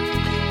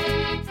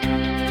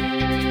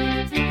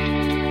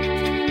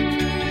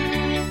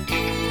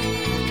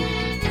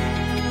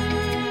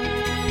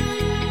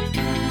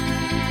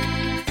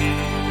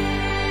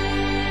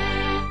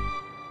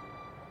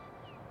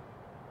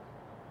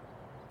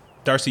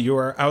 Darcy, you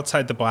are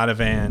outside the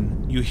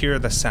Bladavan. You hear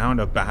the sound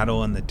of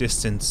battle in the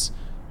distance,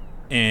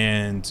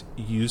 and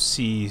you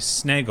see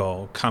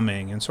Snaggle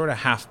coming and sort of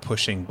half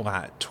pushing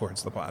Blat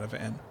towards the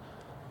Bladavan.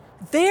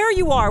 There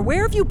you are.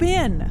 Where have you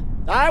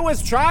been? I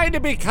was trying to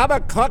become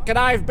a cook, and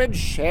I've been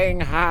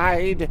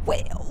shanghaied.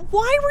 Wait,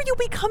 why were you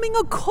becoming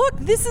a cook?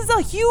 This is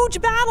a huge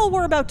battle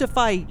we're about to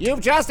fight.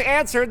 You've just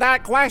answered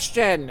that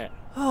question.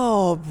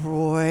 Oh,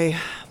 boy.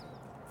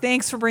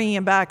 Thanks for bringing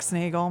him back,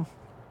 Snaggle.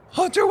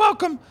 Oh, you're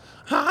welcome.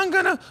 I'm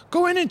gonna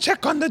go in and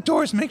check on the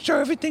doors, make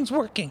sure everything's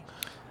working.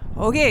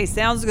 Okay,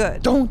 sounds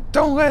good. Don't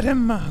let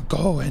him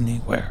go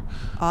anywhere.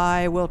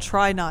 I will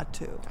try not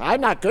to.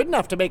 I'm not good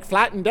enough to make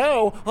flattened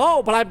dough.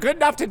 Oh, but I'm good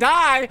enough to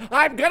die.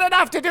 I'm good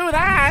enough to do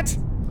that.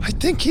 I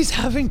think he's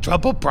having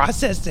trouble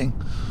processing.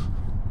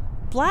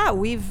 Blat,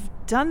 we've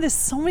done this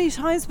so many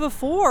times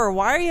before.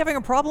 Why are you having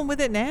a problem with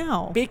it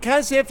now?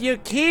 Because if you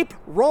keep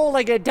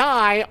rolling a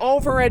die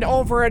over and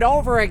over and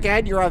over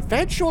again, you're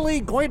eventually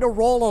going to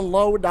roll a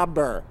low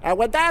number. And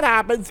when that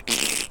happens,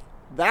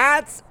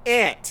 that's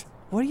it.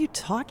 What are you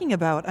talking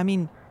about? I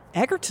mean,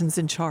 Egerton's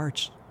in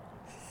charge.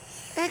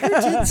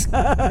 Egerton's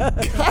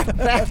got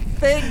that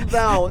thing,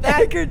 though.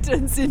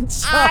 Egerton's in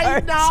charge. I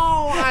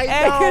know.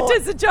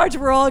 Egerton's in charge.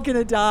 We're all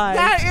gonna die.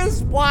 That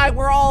is why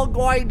we're all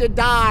going to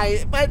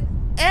die. But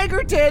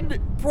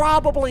Egerton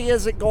probably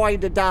isn't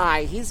going to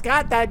die. He's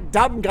got that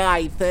dumb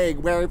guy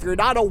thing where if you're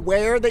not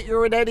aware that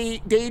you're in any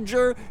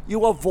danger,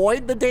 you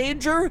avoid the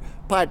danger.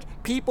 But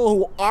people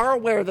who are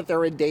aware that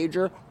they're in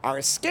danger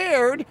are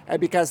scared,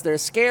 and because they're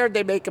scared,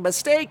 they make a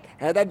mistake,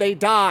 and then they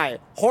die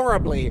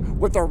horribly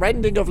with the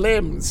rending of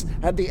limbs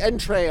and the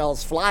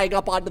entrails flying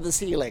up onto the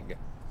ceiling.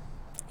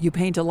 You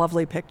paint a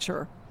lovely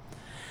picture.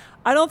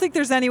 I don't think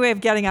there's any way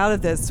of getting out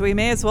of this, so we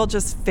may as well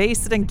just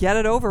face it and get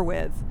it over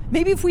with.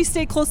 Maybe if we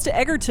stay close to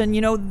Egerton,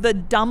 the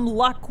dumb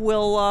luck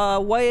will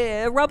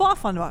rub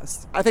off on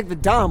us. I think the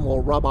dumb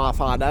will rub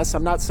off on us.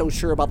 I'm not so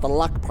sure about the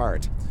luck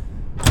part.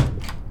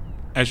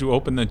 As you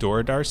open the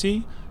door,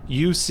 Darcy,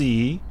 you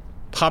see,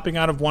 popping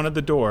out of one of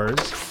the doors,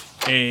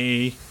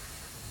 a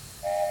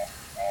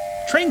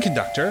train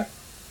conductor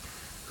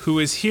who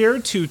is here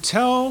to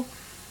tell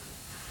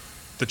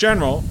the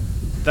general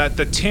that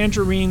the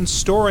Tangerine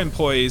store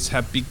employees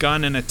have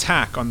begun an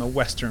attack on the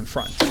Western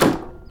Front.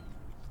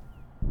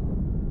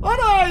 All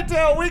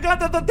right, we got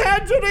the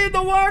Tangerine,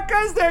 the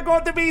workers. They're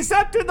going to be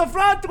sent to the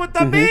front with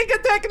the big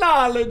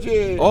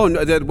technology. Oh,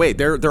 no, wait,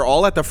 they're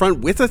all at the front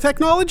with the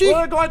technology?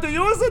 We're going to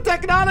use the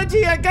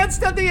technology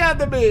against the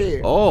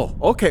enemy. Oh,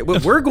 okay,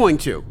 well, we're going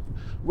to.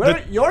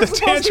 You're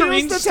supposed to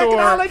use the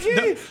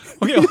technology?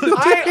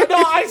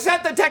 I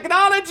sent the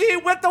technology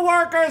with the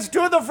workers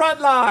to the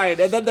front line,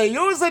 and then they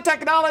use the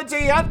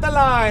technology at the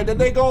line, and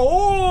they go,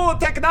 ooh,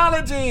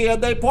 technology,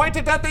 and they point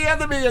it at the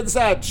enemy and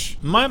such.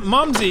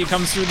 Mumsy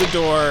comes through the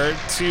door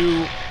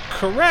to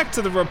correct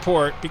the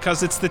report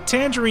because it's the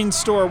Tangerine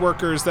store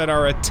workers that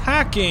are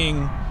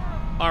attacking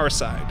our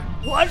side.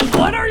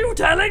 What are you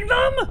telling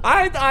them?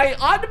 I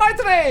on my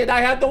train,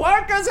 I had the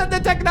workers and the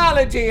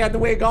technology, and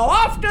we go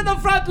off to the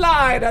front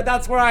line, and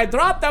that's where I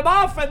drop them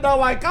off, and now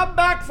I come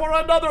back for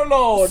another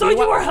load. So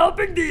you were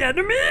helping the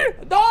enemy?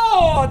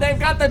 No, they've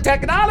got the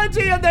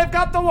technology and they've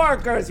got the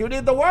workers. You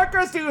need the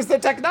workers to use the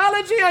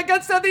technology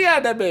against the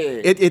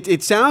enemy.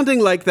 It's sounding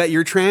like that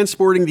you're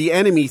transporting the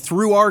enemy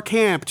through our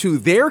camp to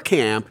their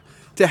camp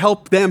to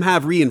help them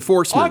have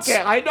reinforcements.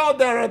 Okay, I know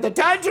there are the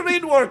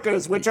Tangerine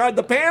Workers, which are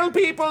the pale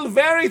people,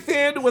 very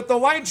thin, with the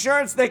white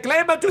shirts. They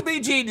claim to be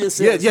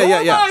geniuses. Yeah. Who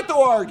am I to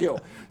argue?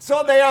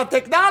 So they have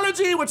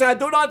technology, which I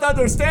do not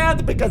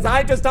understand because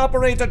I just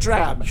operate a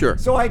tram. Sure.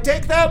 So I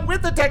take them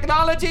with the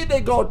technology,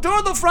 they go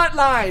to the front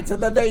lines,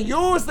 and then they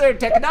use their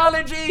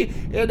technology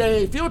in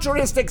a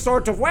futuristic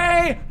sort of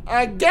way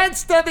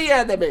against the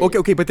enemy.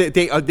 Okay, but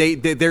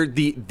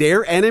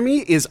their enemy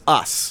is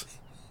us.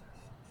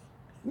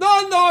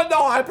 No,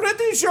 I'm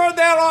pretty sure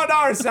they're on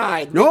our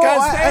side. No,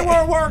 because they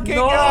were working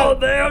No,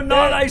 they're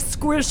not. I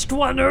squished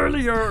one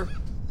earlier.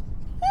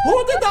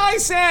 Who did I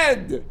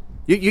send?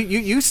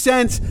 You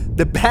sent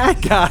the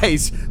bad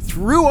guys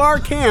through our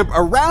camp,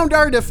 around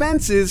our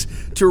defenses,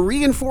 to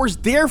reinforce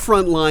their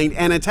front line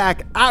and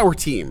attack our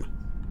team.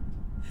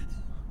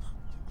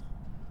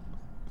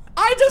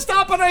 I just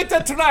operate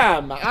a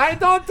tram. I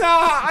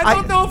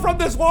don't know from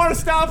this war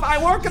stuff.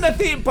 I work in a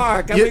theme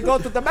park, and we go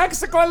to the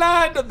Mexico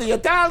land, and the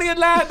Italian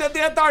land, and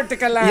the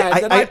Antarctica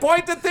land, and I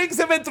point at things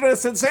of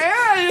interest and say,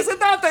 hey, isn't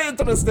that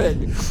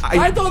interesting?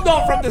 I don't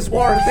know from this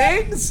war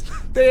things.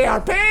 They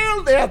are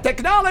pale, they have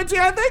technology,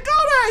 and they go,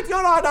 right,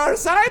 you're on our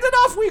side, and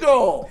off we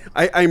go.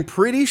 I'm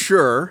pretty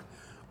sure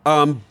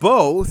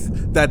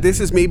both that this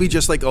is maybe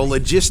just like a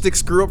logistics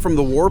screw up from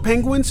the War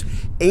Penguins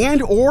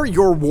and or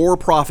your war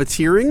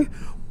profiteering,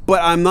 but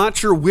I'm not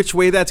sure which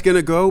way that's going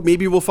to go.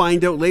 Maybe we'll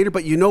find out later,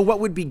 but you know what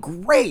would be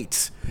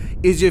great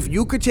is if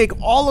you could take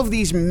all of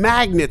these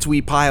magnets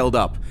we piled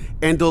up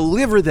and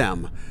deliver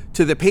them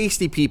to the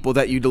pasty people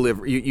that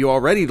you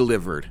already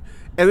delivered,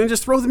 and then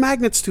just throw the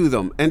magnets to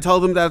them and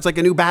tell them that it's like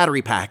a new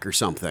battery pack or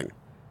something.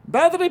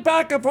 Battery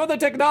pack for the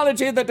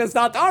technology that is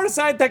not our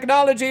side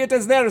technology, it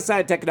is their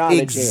side technology.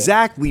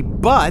 Exactly,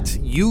 but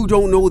you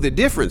don't know the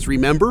difference,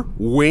 remember?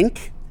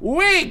 Wink.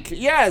 Wink,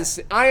 yes.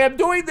 I am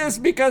doing this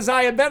because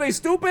I am very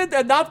stupid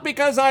and not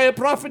because I am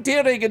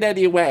profiteering in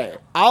any way.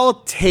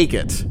 I'll take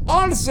it.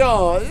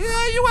 Also,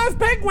 you have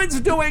penguins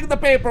doing the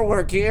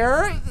paperwork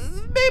here.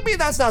 Maybe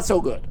that's not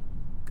so good.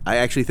 I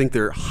actually think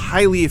they're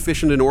highly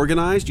efficient and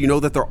organized. You know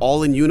that they're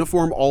all in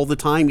uniform all the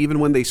time, even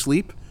when they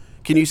sleep?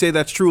 Can you say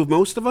that's true of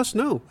most of us?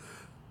 No.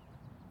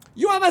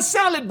 You have a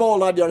salad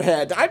bowl on your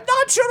head. I'm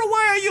not sure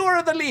why you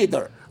are the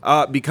leader.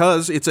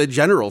 Because it's a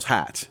general's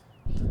hat.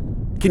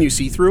 Can you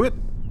see through it?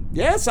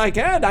 Yes, I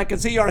can. I can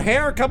see your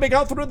hair coming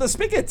out through the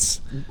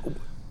spigots.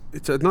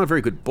 It's not a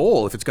very good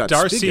bowl if it's got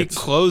Darcy spigots.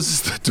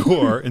 closes the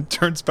door and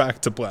turns back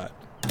to Blatt.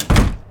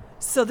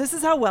 So this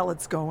is how well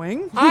it's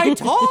going. I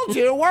told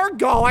you we're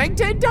going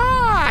to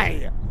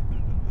die.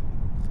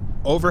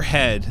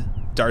 Overhead,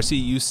 Darcy,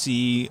 you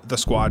see the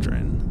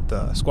squadron.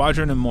 The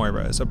squadron of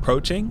Moira is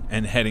approaching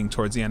and heading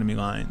towards the enemy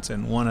lines.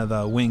 And one of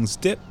the wings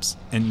dips,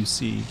 and you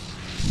see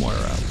one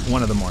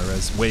of the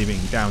Moiras waving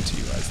down to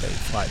you as they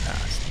fly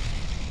past.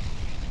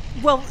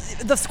 Well,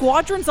 the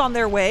squadron's on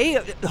their way.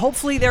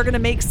 Hopefully they're going to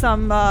make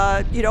some,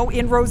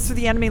 inroads through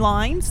the enemy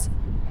lines.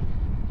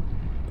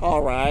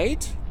 All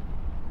right.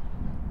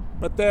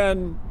 But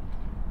then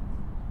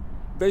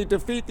they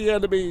defeat the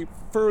enemy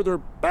further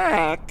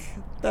back.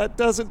 That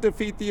doesn't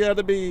defeat the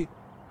enemy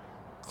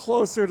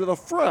closer to the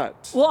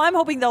front. Well, I'm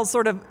hoping they'll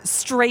sort of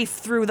strafe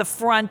through the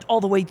front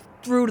all the way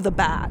through to the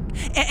back.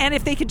 And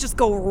if they could just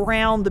go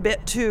around a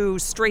bit too,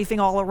 strafing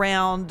all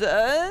around,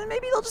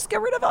 maybe they'll just get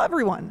rid of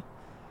everyone.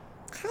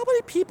 How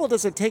many people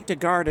does it take to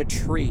guard a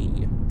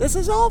tree? This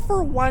is all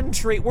for one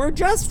tree. We're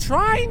just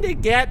trying to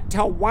get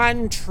to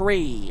one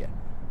tree.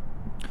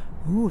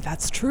 Ooh,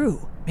 that's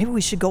true. Maybe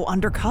we should go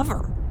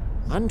undercover.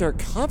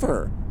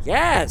 Undercover?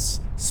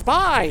 Yes.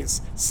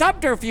 Spies.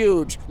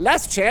 Subterfuge.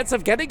 Less chance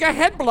of getting a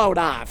head blown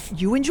off.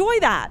 You enjoy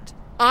that.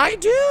 I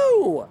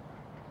do.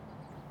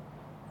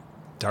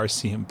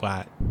 Darcy and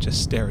Blatt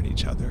just stare at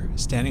each other,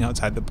 standing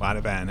outside the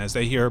Blatt van as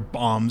they hear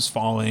bombs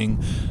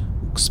falling,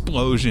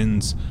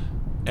 explosions,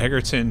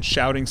 Egerton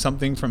shouting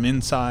something from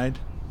inside.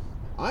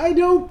 I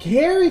don't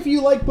care if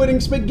you like putting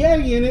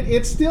spaghetti in it,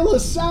 it's still a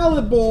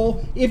salad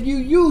bowl if you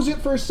use it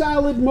for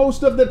salad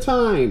most of the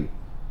time.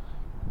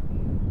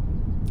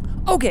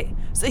 Okay,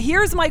 so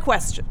here's my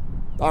question.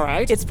 All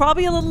right. It's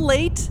probably a little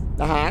late.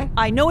 Uh-huh.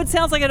 I know it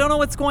sounds like I don't know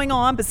what's going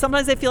on, but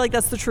sometimes I feel like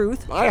that's the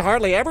truth. I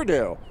hardly ever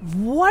do.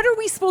 What are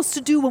we supposed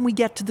to do when we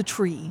get to the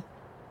tree?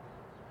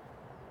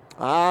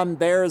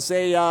 There's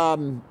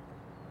a,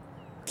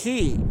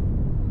 key.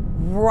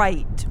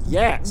 Right.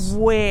 Yes.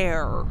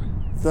 Where?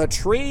 The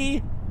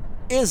tree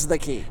is the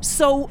key.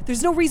 So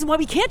there's no reason why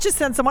we can't just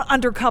send someone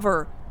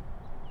undercover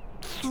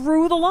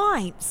through the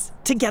lines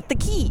to get the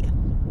key.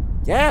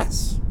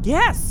 Yes.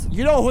 Yes.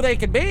 You know who they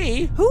could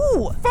be?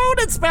 Who?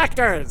 Food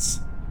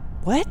inspectors.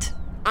 What?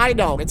 I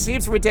know, it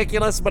seems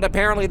ridiculous, but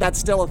apparently that's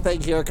still a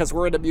thing here because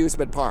we're an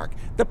amusement park.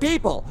 The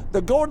people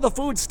that go to the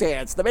food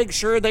stands to make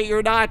sure that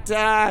you're not,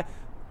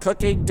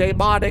 cooking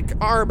demonic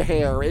arm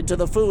hair into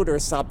the food or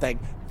something,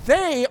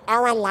 they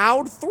are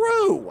allowed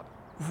through.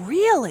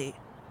 Really?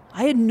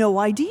 I had no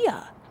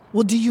idea.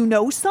 Well, do you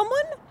know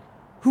someone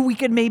who we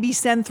could maybe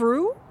send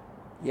through?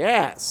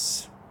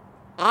 Yes.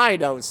 I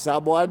know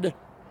someone.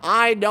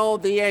 I know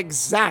the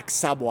exact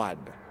someone.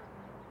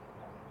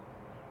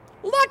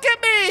 Look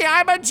at me!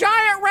 I'm a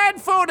giant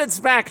red food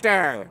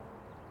inspector!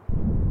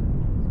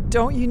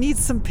 Don't you need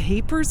some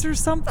papers or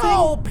something?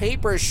 Oh,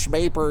 papers,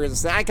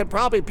 schmapers. I could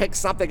probably pick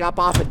something up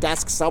off a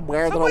desk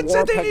somewhere that a Someone war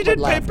said they penguin needed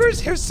left. papers.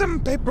 Here's some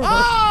paperwork.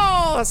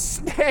 Oh,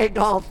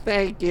 Snaggle,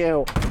 thank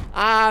you.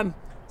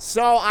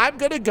 So I'm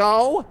gonna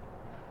go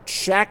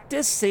check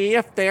to see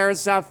if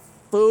there's a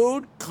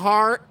food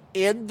cart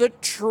in the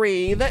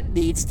tree that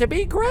needs to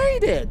be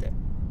graded.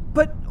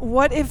 But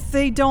what if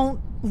they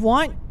don't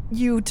want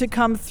you to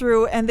come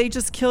through and they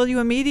just kill you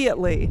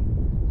immediately?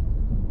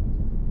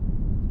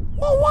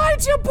 Well,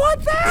 why'd you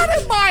put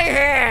that in my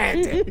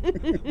head?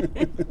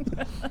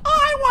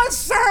 I was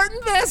certain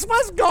this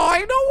was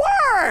going to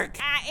work.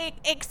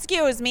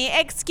 Excuse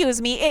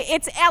me.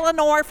 It's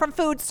Eleanor from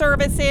Food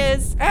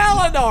Services.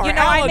 Eleanor, You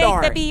know, Eleanor.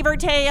 I make the beaver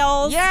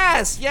tails.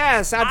 Yes.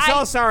 I'm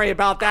so sorry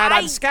about that.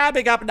 I'm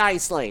scabbing up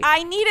nicely.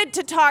 I needed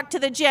to talk to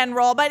the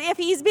general, but if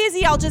he's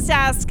busy, I'll just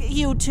ask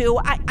you two.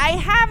 I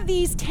have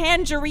these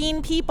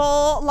tangerine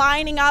people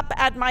lining up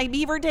at my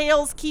beaver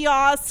tails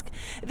kiosk.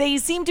 They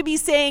seem to be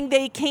saying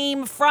they came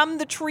from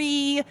the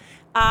tree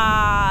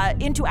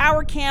into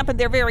our camp and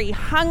they're very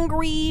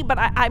hungry, but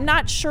I'm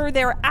not sure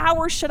they're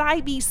ours. Should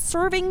I be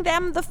serving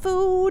them the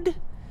food?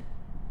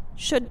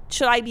 Should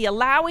I be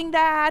allowing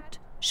that?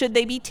 Should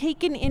they be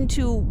taken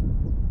into,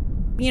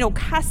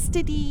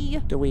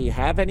 custody? Do we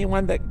have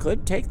anyone that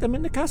could take them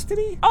into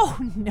custody? Oh,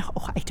 no,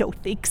 I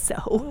don't think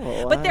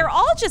so. But they're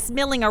all just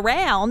milling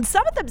around.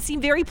 Some of them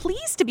seem very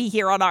pleased to be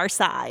here on our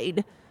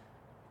side.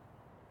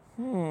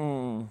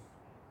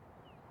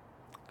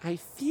 I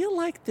feel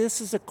like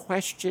this is a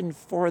question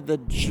for the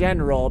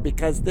general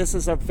because this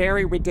is a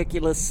very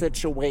ridiculous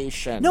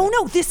situation. No,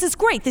 this is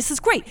great.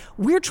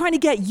 We're trying to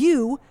get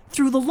you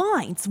through the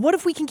lines. What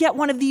if we can get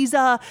one of these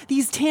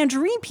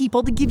tangerine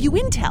people to give you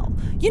intel,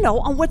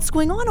 on what's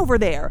going on over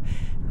there?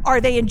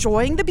 Are they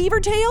enjoying the beaver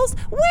tails?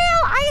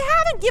 Well,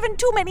 I haven't given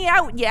too many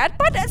out yet,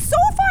 but so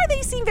far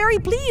they seem very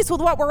pleased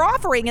with what we're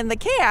offering in the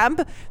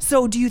camp.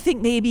 So do you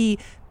think maybe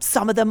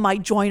some of them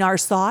might join our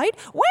side?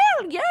 Well,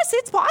 yes,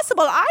 it's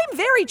possible. I'm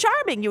very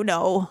charming,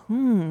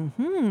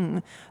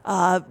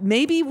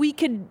 Maybe we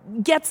could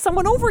get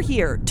someone over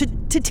here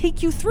to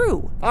take you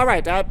through. All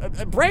right,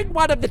 bring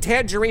one of the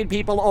tangerine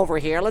people over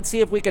here. Let's see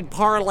if we can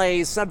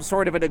parlay some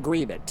sort of an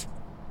agreement.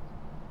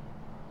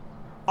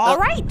 All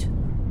right.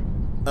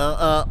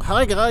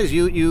 Hi guys,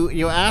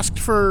 you asked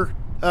for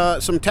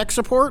some tech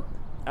support?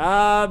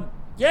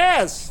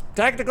 Yes,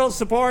 technical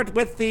support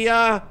with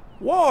the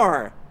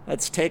war.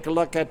 Let's take a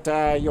look at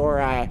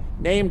your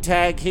name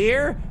tag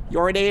here.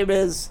 Your name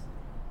is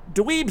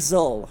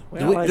Dweebzel.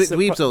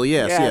 Dweebzel,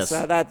 yes.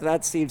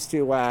 That seems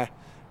to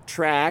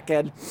track.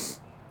 And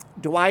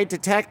do I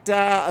detect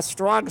a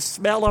strong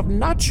smell of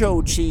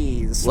nacho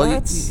cheese?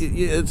 Well,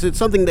 it's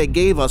something they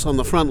gave us on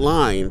the front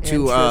line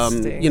to,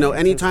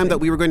 anytime that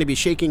we were going to be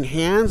shaking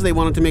hands, they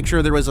wanted to make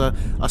sure there was a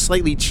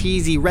slightly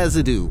cheesy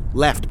residue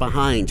left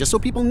behind, just so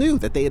people knew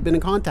that they had been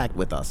in contact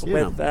with us.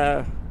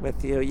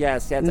 With you,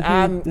 yes.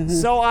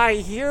 So I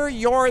hear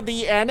you're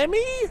the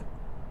enemy?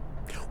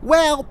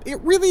 Well, it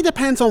really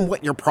depends on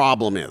what your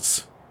problem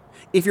is.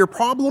 If your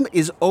problem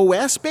is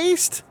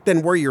OS-based,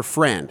 then we're your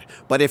friend.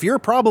 But if your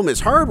problem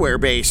is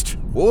hardware-based,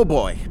 oh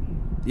boy.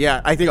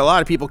 Yeah, I think a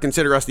lot of people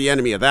consider us the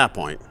enemy at that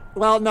point.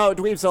 Well, no,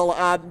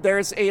 Dweebzel,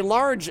 there's a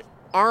large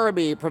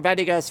army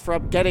preventing us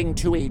from getting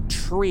to a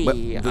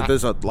tree.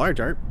 There's a large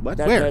army? What?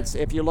 Where?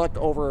 If you look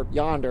over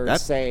yonder,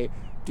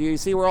 do you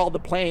see where all the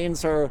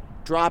planes are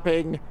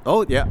dropping?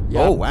 Oh, yeah.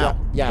 Oh, wow.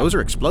 Yeah. Those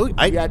are explosions?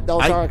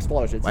 Those are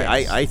explosions,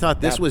 yes. I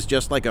thought this was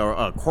just like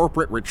a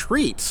corporate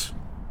retreat.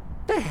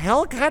 The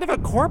hell kind of a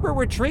corporate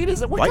retreat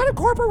is it? What kind of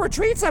corporate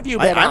retreats have you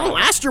been on?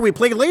 Last year we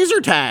played laser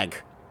tag.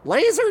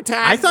 Laser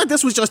tag? I thought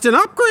this was just an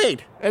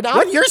upgrade. And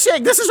what, you're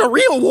saying this is a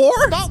real war?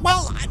 No,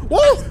 well...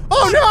 Whoa!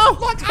 Oh,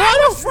 no! Look,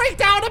 I was freaked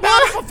out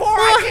about it before.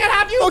 I can't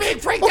have you being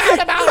freaked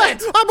out about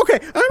it. I'm okay.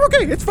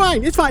 It's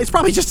fine. It's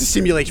probably just a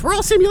simulation. We're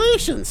all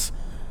simulations.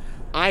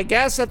 I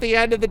guess at the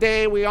end of the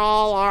day, we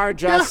all are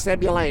just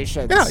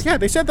simulations. Yeah,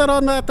 they said that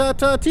on that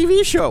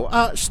TV show,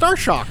 Star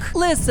Shock.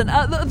 Listen,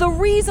 the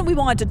reason we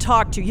wanted to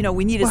talk to you,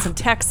 we needed some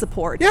tech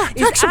support.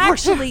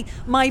 Actually,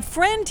 my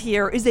friend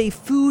here is a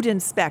food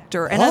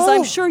inspector, and as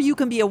I'm sure you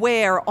can be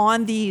aware,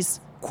 on these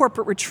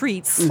corporate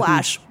retreats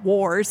 /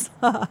 wars,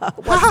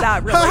 what's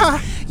that really?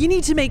 You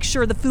need to make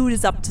sure the food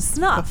is up to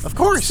snuff. Of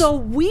course. So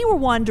we were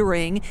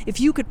wondering if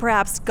you could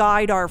perhaps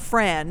guide our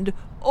friend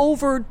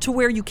over to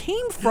where you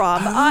came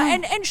from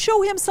and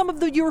show him some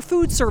of your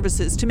food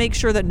services to make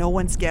sure that no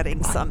one's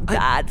getting some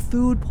bad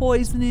food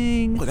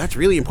poisoning. Well, that's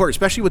really important,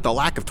 especially with the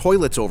lack of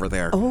toilets over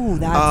there. Oh,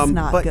 that's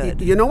not good.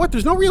 But you know what?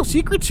 There's no real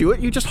secret to it.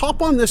 You just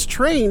hop on this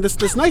train.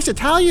 This nice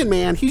Italian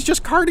man, he's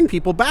just carting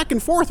people back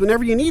and forth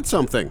whenever you need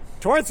something.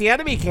 Towards the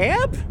enemy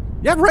camp?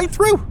 Yeah, right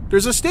through.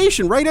 There's a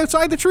station right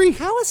outside the tree.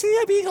 How is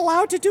he being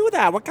allowed to do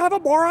that? What kind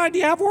of a moron do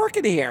you have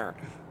working here?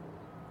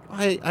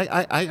 Are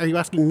you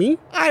asking me?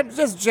 I'm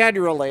just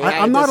generally.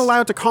 I'm not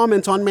allowed to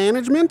comment on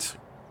management.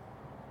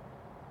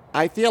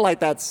 I feel like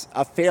that's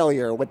a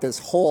failure with this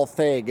whole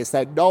thing, is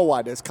that no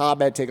one is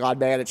commenting on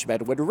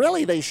management when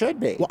really they should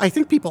be. Well, I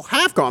think people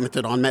have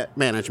commented on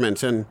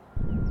management, and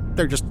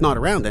they're just not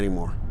around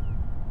anymore.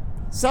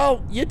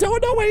 So, you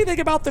don't know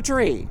anything about the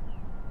tree?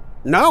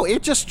 No,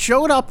 it just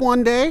showed up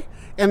one day,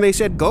 and they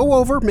said, go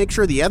over, make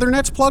sure the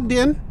Ethernet's plugged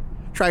in,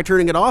 try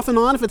turning it off and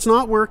on if it's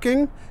not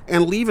working,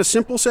 and leave a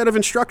simple set of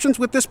instructions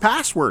with this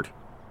password.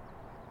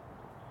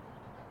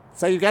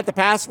 So you got the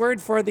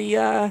password for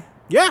the,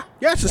 Yeah,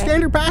 it's a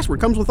standard password.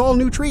 Comes with all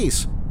new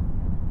trees.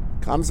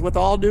 Comes with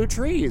all new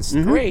trees.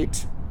 Mm-hmm.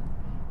 Great.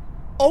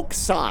 Oak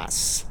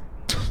sauce.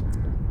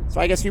 So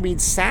I guess you mean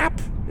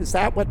sap? Is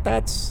that what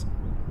that's...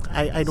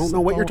 I don't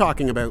know what you're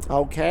talking about.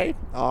 Okay,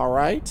 all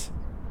right.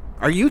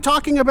 Are you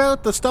talking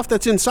about the stuff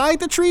that's inside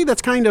the tree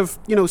that's kind of,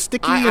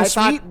 sticky and I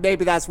sweet? thought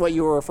maybe that's what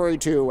you were referring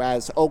to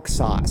as oak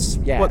sauce.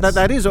 Yes. Well,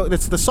 that is,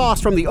 it's the sauce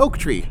from the oak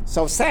tree.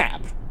 So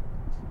sap.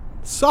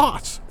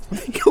 Sauce.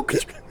 Oak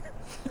tree.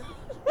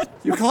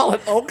 You call it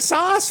oak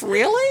sauce?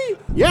 Really?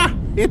 Yeah,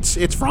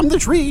 it's from the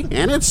tree,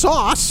 and it's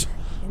sauce.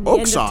 And the oak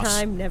end sauce. of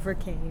time never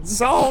came.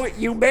 So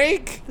you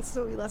make,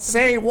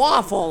 say,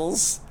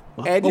 waffles,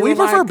 and Well, we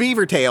prefer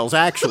beaver tails,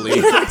 actually.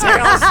 Beaver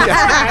tails.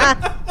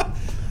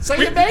 So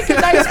you make a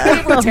nice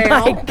beaver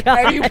tail,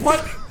 and you put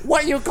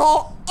what you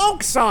call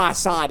oak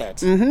sauce on it.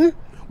 Mm-hmm.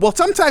 Well,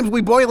 sometimes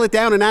we boil it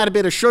down and add a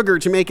bit of sugar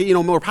to make it,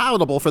 more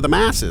palatable for the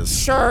masses.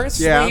 Sure,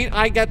 sweet, Yeah.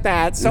 I get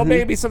that. So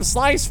maybe some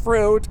sliced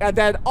fruit, and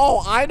then,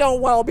 I know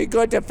what'll be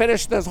good to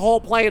finish this whole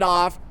plate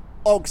off,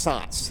 oak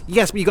sauce.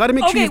 Yes, but you got to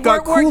make sure you've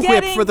got we're Cool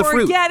Whip for the we're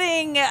fruit.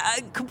 getting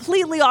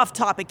completely off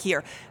topic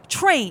here.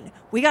 Train.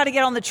 We got to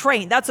get on the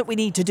train. That's what we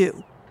need to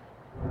do.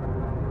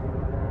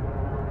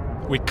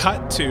 We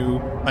cut to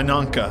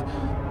Ananka.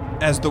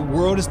 As the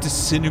world is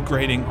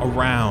disintegrating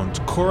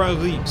around, Cora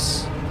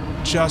leaps,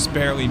 just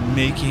barely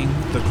making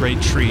the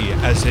great tree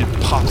as it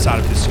pops out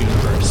of this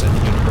universe and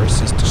the universe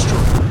is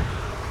destroyed.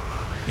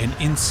 And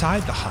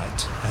inside the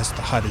hut, as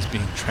the hut is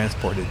being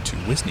transported to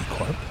Wisney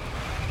Corp,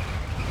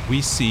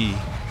 we see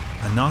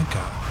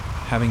Ananka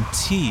having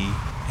tea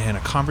and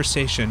a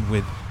conversation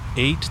with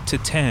 8 to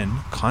 10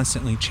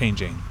 constantly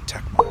changing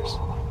Tekmars.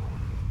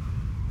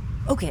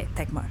 Okay,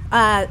 Tekmar.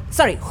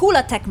 Sorry,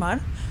 Hula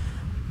Tekmar.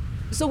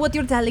 So what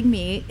you're telling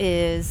me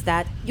is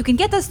that you can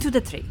get us to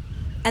the tree.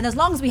 And as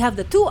long as we have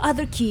the 2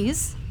 other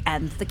keys,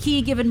 and the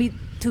key given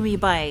to me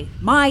by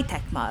my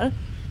Tekmar,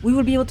 we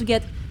will be able to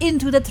get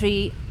into the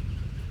tree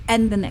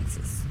and the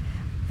Nexus.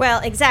 Well,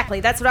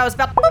 exactly. That's what I was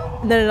about.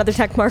 And then another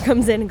Tekmar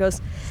comes in and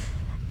goes,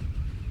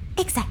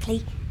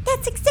 Exactly.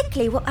 That's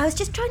exactly what I was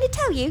just trying to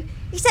tell you.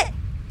 Is that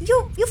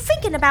you're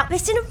thinking about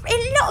this in a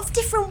lot of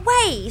different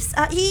ways.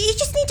 You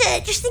just need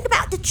to just think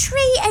about the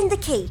tree and the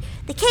key.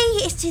 The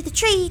key is to the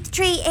tree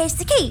is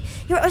the key.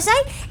 You know what I'm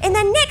saying? And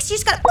then next you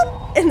just got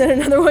to... And then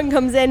another one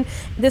comes in.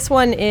 This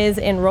one is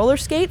in roller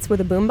skates with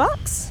a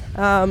boombox.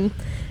 And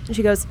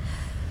she goes,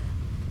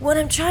 what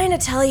I'm trying to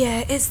tell you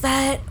is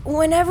that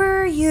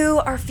whenever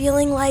you are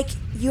feeling like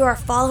you are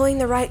following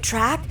the right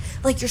track,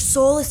 like your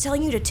soul is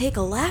telling you to take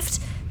a left,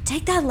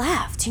 take that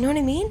left. You know what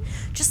I mean?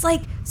 Just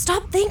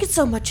stop thinking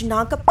so much,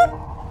 Ananka.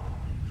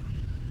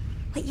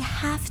 What you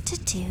have to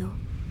do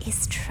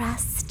is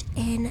trust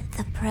in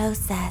the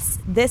process.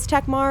 This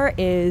Tekmar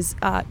is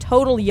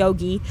total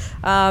yogi.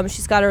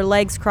 She's got her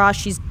legs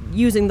crossed. She's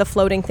using the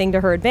floating thing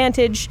to her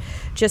advantage.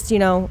 Just,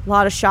 a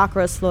lot of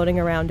chakras floating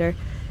around her.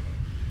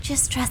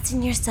 Just trust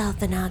in yourself,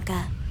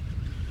 Ananka.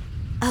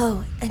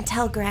 Oh, and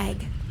tell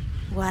Greg,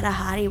 what a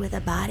hottie with a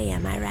body,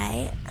 am I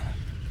right?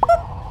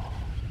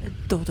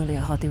 Totally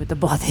a hottie with the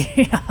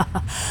body.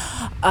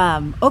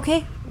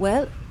 Okay,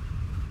 well,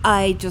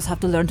 I just have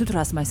to learn to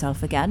trust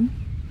myself again.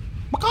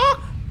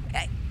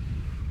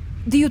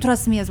 Do you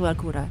trust me as well,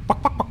 Kura?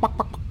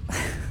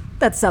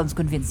 That sounds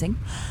convincing.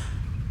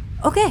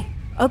 Okay.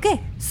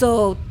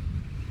 So,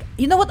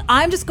 you know what?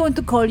 I'm just going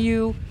to call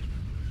you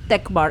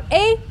Tekmar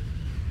A,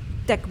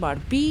 Tekmar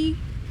B,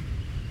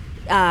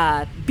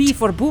 B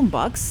for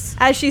boombox.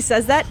 As she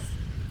says that,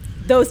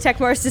 those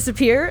Tekmars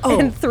disappear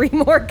and 3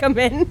 more come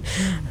in.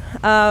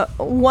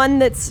 One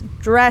that's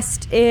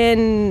dressed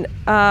in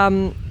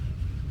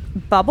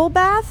bubble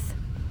bath,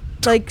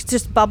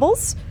 just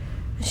bubbles.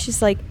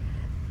 She's like,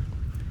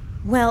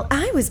 well,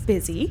 I was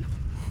busy,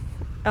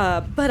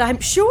 but I'm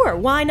sure,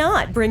 why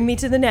not? Bring me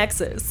to the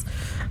Nexus.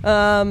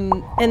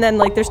 And then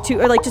there's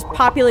 2, or just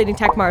populating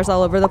Tekmars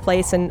all over the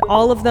place, and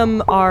all of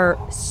them are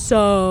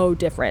so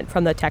different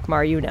from the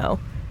Tekmar you know.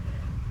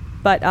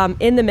 But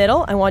in the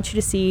middle, I want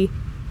you to see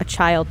a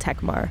child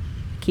Tekmar.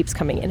 Keeps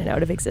coming in and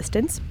out of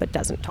existence, but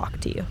doesn't talk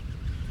to you.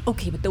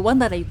 Okay, but the one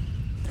that I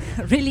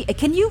really...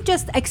 Can you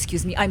just...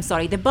 Excuse me, I'm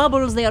sorry. The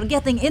bubbles, they are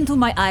getting into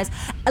my eyes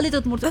a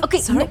little more... Okay,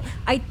 sorry. No,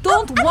 I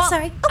don't want... I'm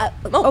sorry.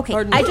 Okay,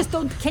 pardon I me. just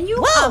don't... Can you...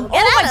 Whoa,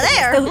 get out of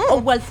there.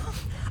 Well,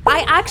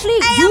 I actually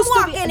Hey, used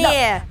I'm to be... walking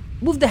here.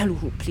 Move the hula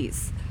hoop,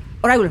 please.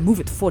 Or I will move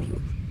it for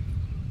you.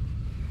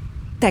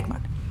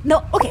 Tekmar.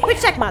 No, okay. Which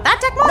Tekmar? That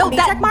Tekmar? No, Me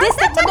that Tekmar? this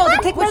That Tekmar. No, the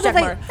Tekmar? Tekmar Which that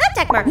I... Tekmar? That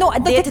Tekmar? No, the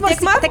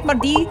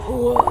Tekmar D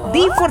for...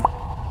 D for...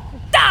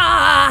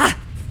 Ah!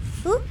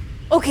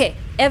 Okay,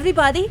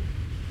 everybody,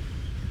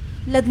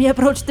 let me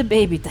approach the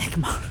baby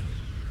Tekmar.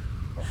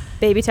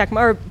 Baby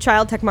Tekmar, or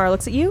child Tekmar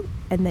looks at you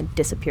and then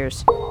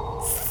disappears.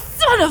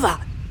 Son of a...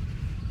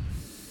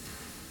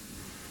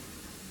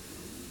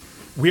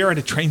 We are at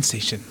a train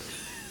station.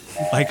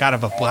 Like out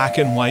of a black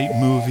and white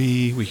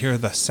movie. We hear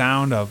the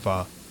sound of,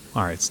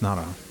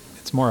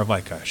 it's more of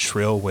like a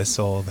shrill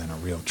whistle than a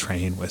real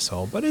train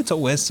whistle, but it's a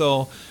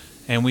whistle.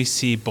 And we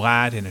see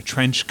Vlad in a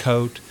trench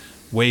coat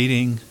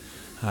waiting.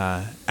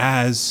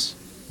 As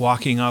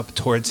walking up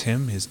towards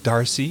him is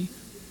Darcy,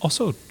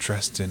 also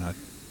dressed in a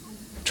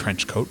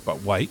trench coat,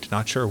 but white,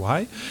 not sure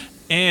why.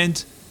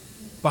 And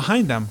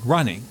behind them,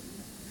 running,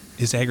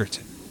 is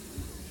Egerton,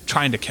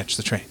 trying to catch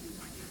the train.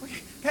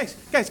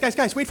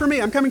 Guys, wait for me.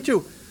 I'm coming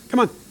too. Come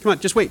on,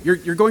 just wait.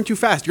 You're going too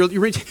fast. Your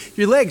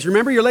legs,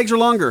 remember, your legs are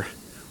longer.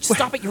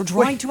 Stop it, you're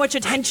drawing too much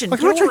attention.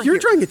 You're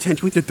drawing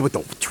attention with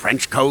the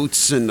trench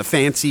coats and the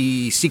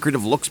fancy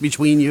secretive looks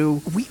between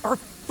you. We are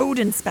food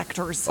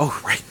inspectors. Oh,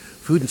 right,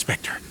 food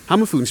inspector.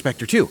 I'm a food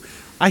inspector too.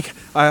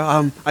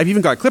 I've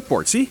even got a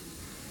clipboard, see?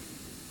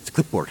 It's a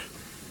clipboard.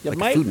 You like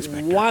might a food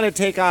inspector. want to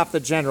take off the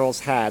general's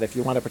hat if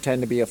you want to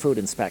pretend to be a food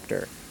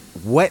inspector.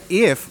 What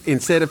if,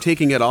 instead of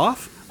taking it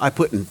off, I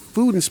put a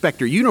food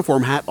inspector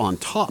uniform hat on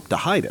top to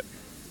hide it?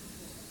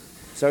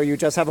 So you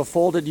just have a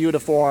folded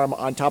uniform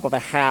on top of a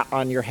hat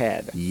on your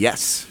head?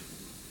 Yes.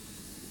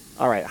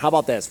 All right, how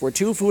about this? We're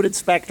 2 food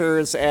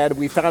inspectors, and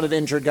we found an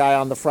injured guy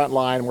on the front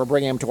line. We're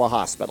bringing him to a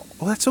hospital.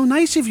 Oh, that's so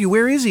nice of you.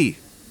 Where is he?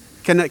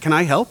 Can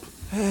I help?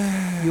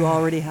 You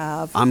already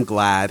have. I'm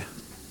glad.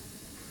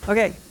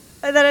 Okay.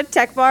 And then a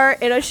Tekmar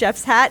in a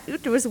chef's hat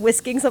who was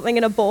whisking something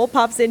in a bowl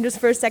pops in just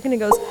for a second and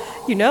goes,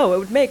 it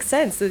would make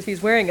sense that if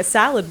he's wearing a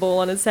salad bowl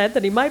on his head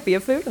that he might be a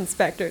food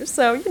inspector.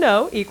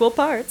 So, equal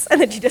parts.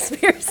 And then she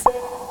disappears.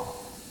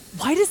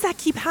 Why does that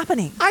keep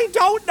happening? I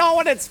don't know,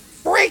 and it's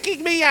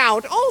freaking me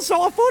out.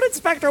 Also, a food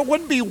inspector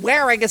wouldn't be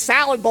wearing a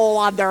salad bowl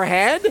on their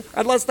head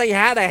unless they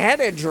had a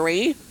head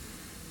injury.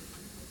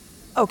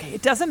 Okay,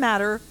 it doesn't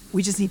matter.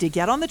 We just need to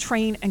get on the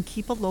train and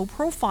keep a low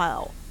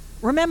profile.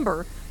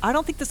 Remember, I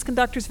don't think this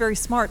conductor's very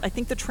smart. I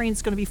think the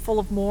train's going to be full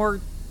of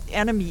more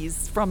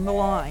enemies from the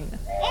line.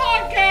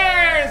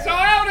 Okay, so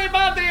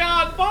everybody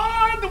on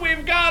board.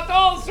 We've got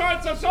all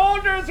sorts of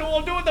soldiers who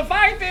will do the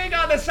fighting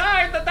on the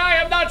side that I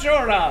am not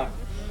sure of.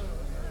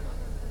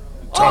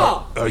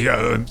 Sorry,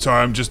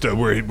 I'm just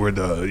worried we're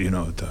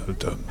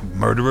the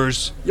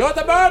murderers. You're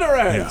the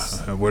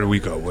murderers. Yeah, where do we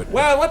go?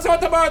 Well, what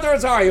sort of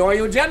murderers are you? Are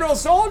you general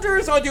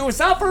soldiers or do you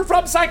suffer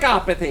from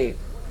psychopathy?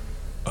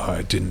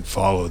 I didn't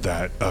follow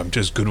that. I'm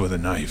just good with a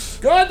knife.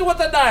 Good with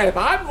a knife.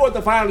 I'm going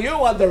to file you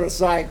under a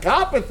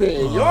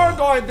psychopathy. You're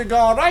going to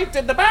go right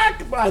in the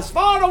back, as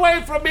far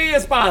away from me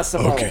as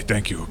possible. Okay,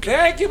 thank you. Okay.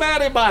 Thank you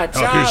very much.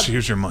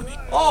 Here's your money.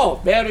 Oh,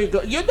 very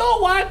good. You know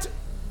what?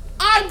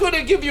 I'm going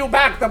to give you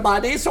back the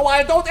money so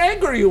I don't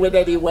anger you in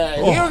any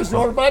way. Here's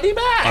your money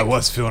back. I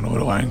was feeling a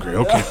little angry.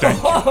 Okay,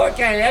 thank you.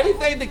 Okay,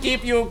 anything to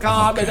keep you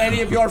calm and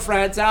any of your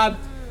friends.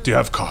 Do you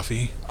have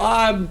coffee?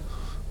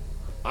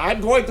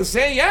 I'm going to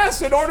say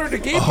yes in order to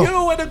keep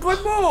you in a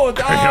good mood.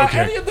 Okay.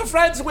 Any of the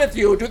friends with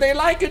you, do they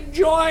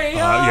enjoy?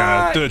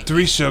 Yeah,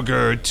 3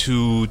 sugar,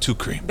 2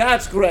 cream.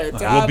 That's great.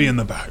 We'll be in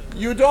the back.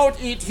 You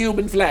don't eat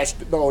human flesh,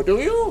 though, do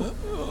you?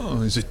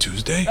 Is it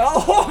Tuesday?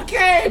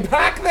 Okay,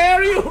 back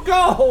there you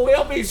go.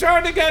 We'll be sure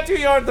to get you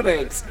your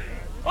drinks.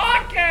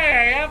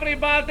 Okay,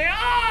 everybody.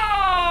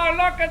 Oh,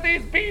 look at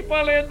these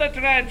people in the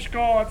trench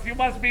coats. You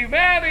must be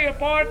very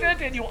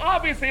important, and you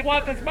obviously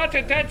want as much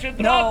attention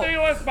thrown to you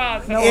as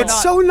possible.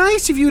 It's so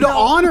nice of you to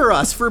honor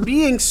us for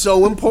being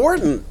so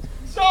important.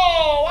 So,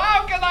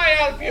 how can I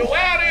help you? Where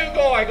are you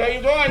going? Are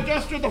you going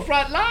just to the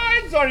front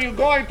lines, or are you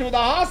going to the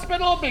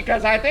hospital?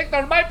 Because I think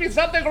there might be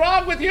something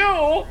wrong with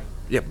you.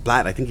 Yeah,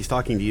 Vlad, I think he's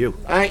talking to you.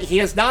 He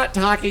is not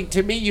talking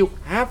to me. You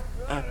have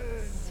a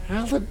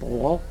salad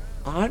bowl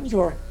on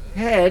your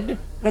head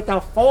with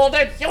a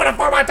folded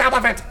uniform on top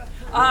of it.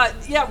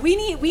 We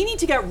need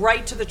to get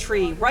right to the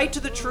tree. Right to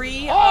the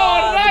tree.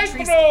 Right through.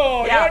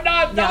 You're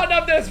not none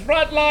of this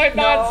frontline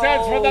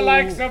nonsense for the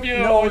likes of you.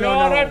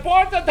 You're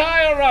important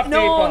higher up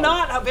people. No,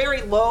 not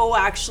very low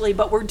actually,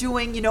 but we're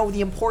doing,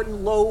 the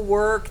important low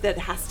work that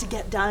has to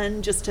get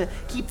done just to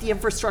keep the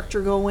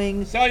infrastructure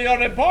going. So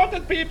you're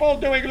important people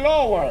doing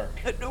low work.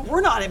 We're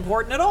not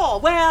important at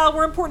all. Well,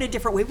 we're important in a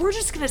different way. We're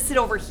just going to sit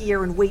over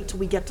here and wait till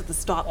we get to the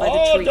stop by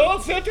the tree.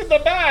 Don't sit in the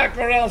back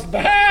or else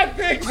bad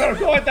things are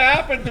going to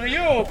happen to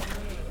you.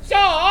 So,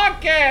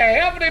 okay,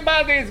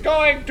 everybody's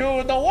going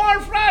to the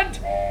war front.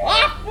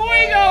 Off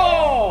we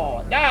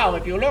go! Now,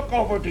 if you look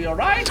over to your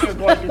right, you're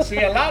going to see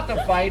a lot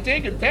of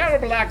fighting and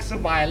terrible acts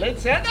of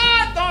violence, and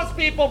those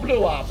people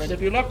blew up. And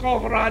if you look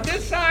over on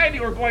this side,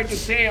 you're going to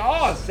see,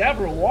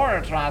 several war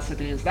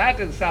atrocities. That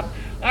is something.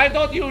 I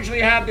don't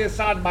usually have this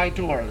on my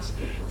tours.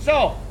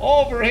 So,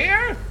 over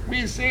here,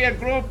 we see a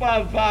group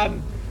of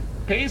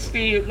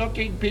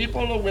pasty-looking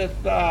people with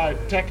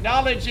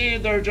technology.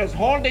 They're just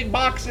holding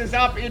boxes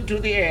up into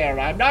the air.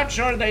 I'm not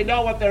sure they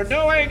know what they're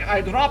doing.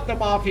 I dropped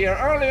them off here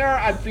earlier.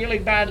 I'm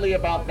feeling badly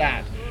about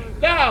that.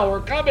 Now,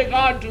 we're coming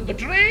on to the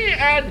tree,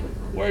 and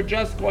we're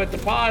just going to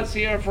pause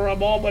here for a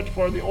moment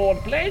for the old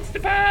planes to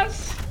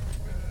pass.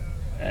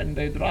 And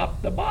they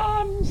drop the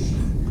bombs.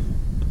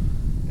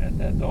 And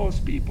then those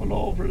people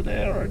over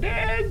there are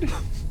dead.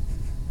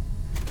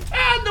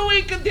 And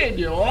we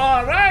continue.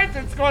 All right,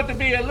 it's going to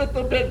be a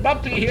little bit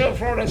bumpy here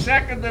for a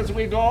second as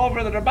we go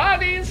over their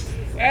bodies.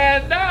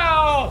 And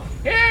now,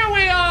 here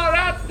we are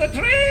at the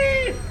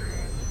tree.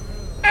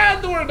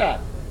 And we're done.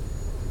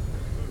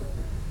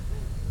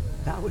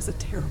 That was a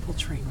terrible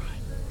train ride.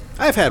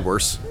 I've had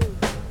worse.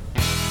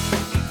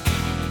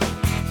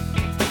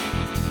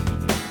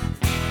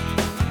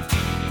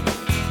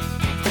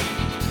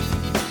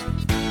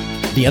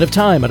 The End of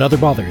Time at Other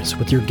Bothers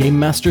with your Game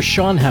Master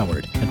Sean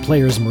Howard and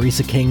players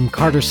Marisa King,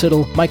 Carter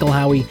Siddle, Michael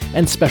Howie,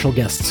 and special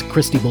guests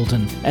Christy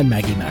Bolton and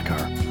Maggie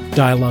Makar.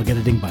 Dialogue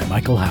editing by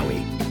Michael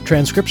Howie.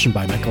 Transcription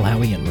by Michael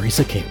Howie and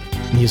Marisa King.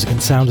 Music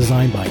and sound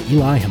design by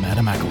Eli Hamada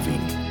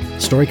McElveen.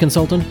 Story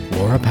consultant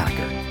Laura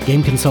Packer.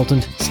 Game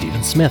consultant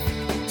Stephen Smith.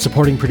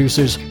 Supporting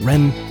producers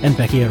Ren and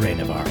Becky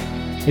Arenavar.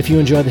 If you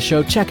enjoy the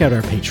show, check out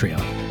our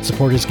Patreon.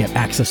 Supporters get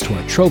access to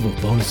our trove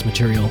of bonus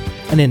material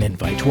and an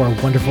invite to our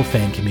wonderful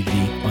fan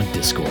community on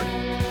Discord.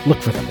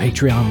 Look for the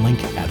Patreon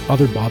link at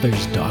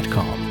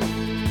otherbothers.com.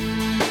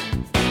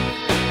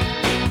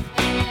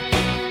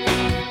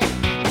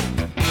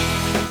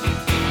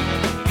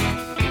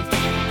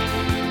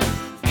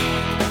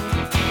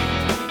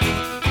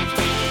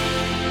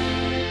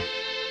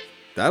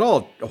 That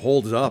all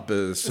holds up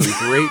as some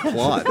great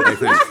plot, I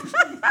think.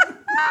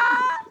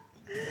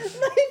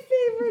 My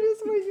favorite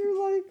is when you're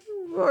like,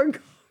 or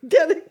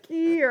get a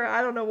key, or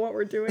I don't know what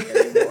we're doing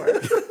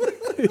anymore.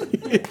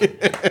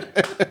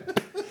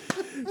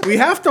 We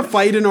have to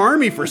fight an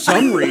army for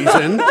some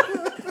reason.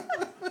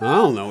 I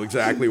don't know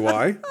exactly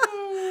why.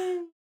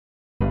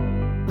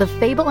 The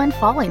Fable and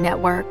Folly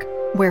Network,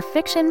 where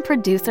fiction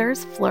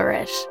producers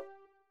flourish.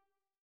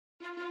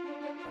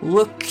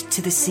 Look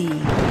to the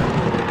sea.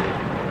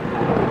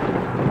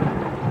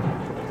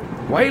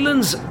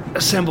 Wayland's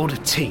assembled a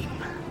team.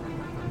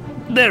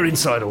 They're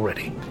inside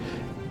already.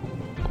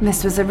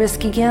 This was a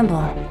risky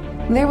gamble.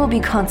 There will be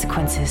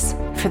consequences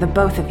for the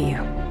both of you.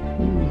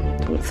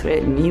 Don't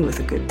threaten me with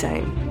a good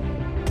time.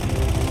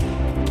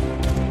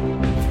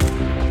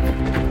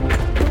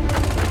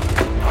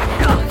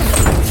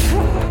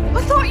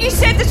 I thought you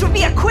said this would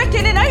be a quick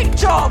in and out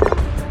job!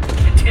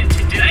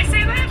 Did I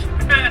say that?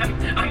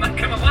 I'm not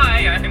gonna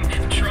lie, I'm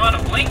drawing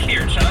a blank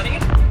here, Johnny.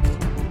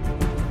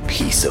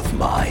 Peace of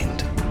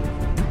mind.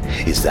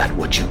 Is that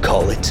what you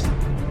call it?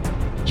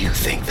 You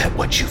think that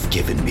what you've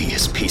given me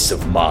is peace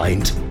of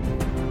mind?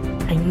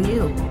 I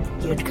knew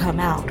you'd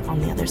come out on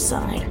the other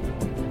side.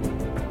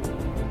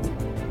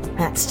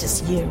 That's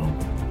just you,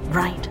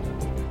 right?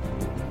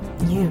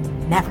 You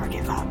never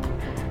give up.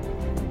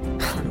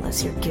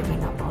 Unless you're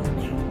giving up on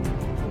me.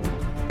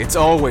 It's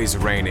always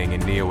raining in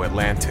Neo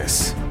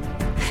Atlantis.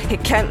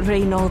 It can't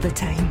rain all the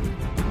time.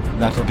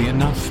 That'll be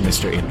enough,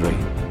 Mr. Indri.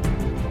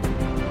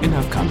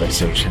 Enough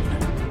conversation.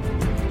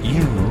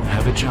 You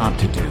have a job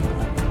to do.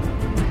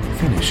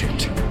 Finish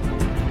it.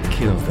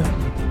 Kill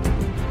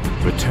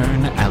them.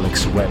 Return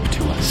Alex Webb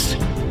to us.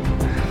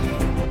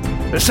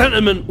 The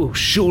sentiment will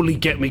surely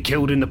get me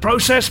killed in the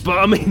process, but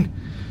I mean,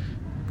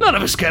 none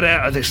of us get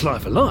out of this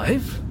life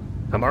alive.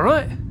 Am I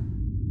right?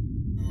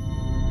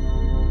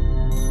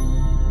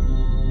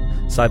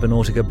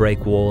 Cybernautica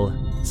Breakwall,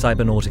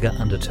 Cybernautica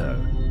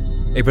Undertow.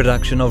 A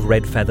production of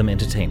Red Fathom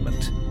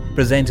Entertainment.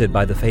 Presented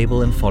by the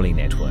Fable and Folly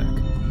Network.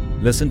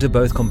 Listen to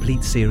both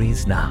complete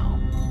series now.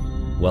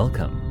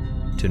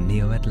 Welcome to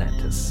Neo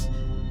Atlantis.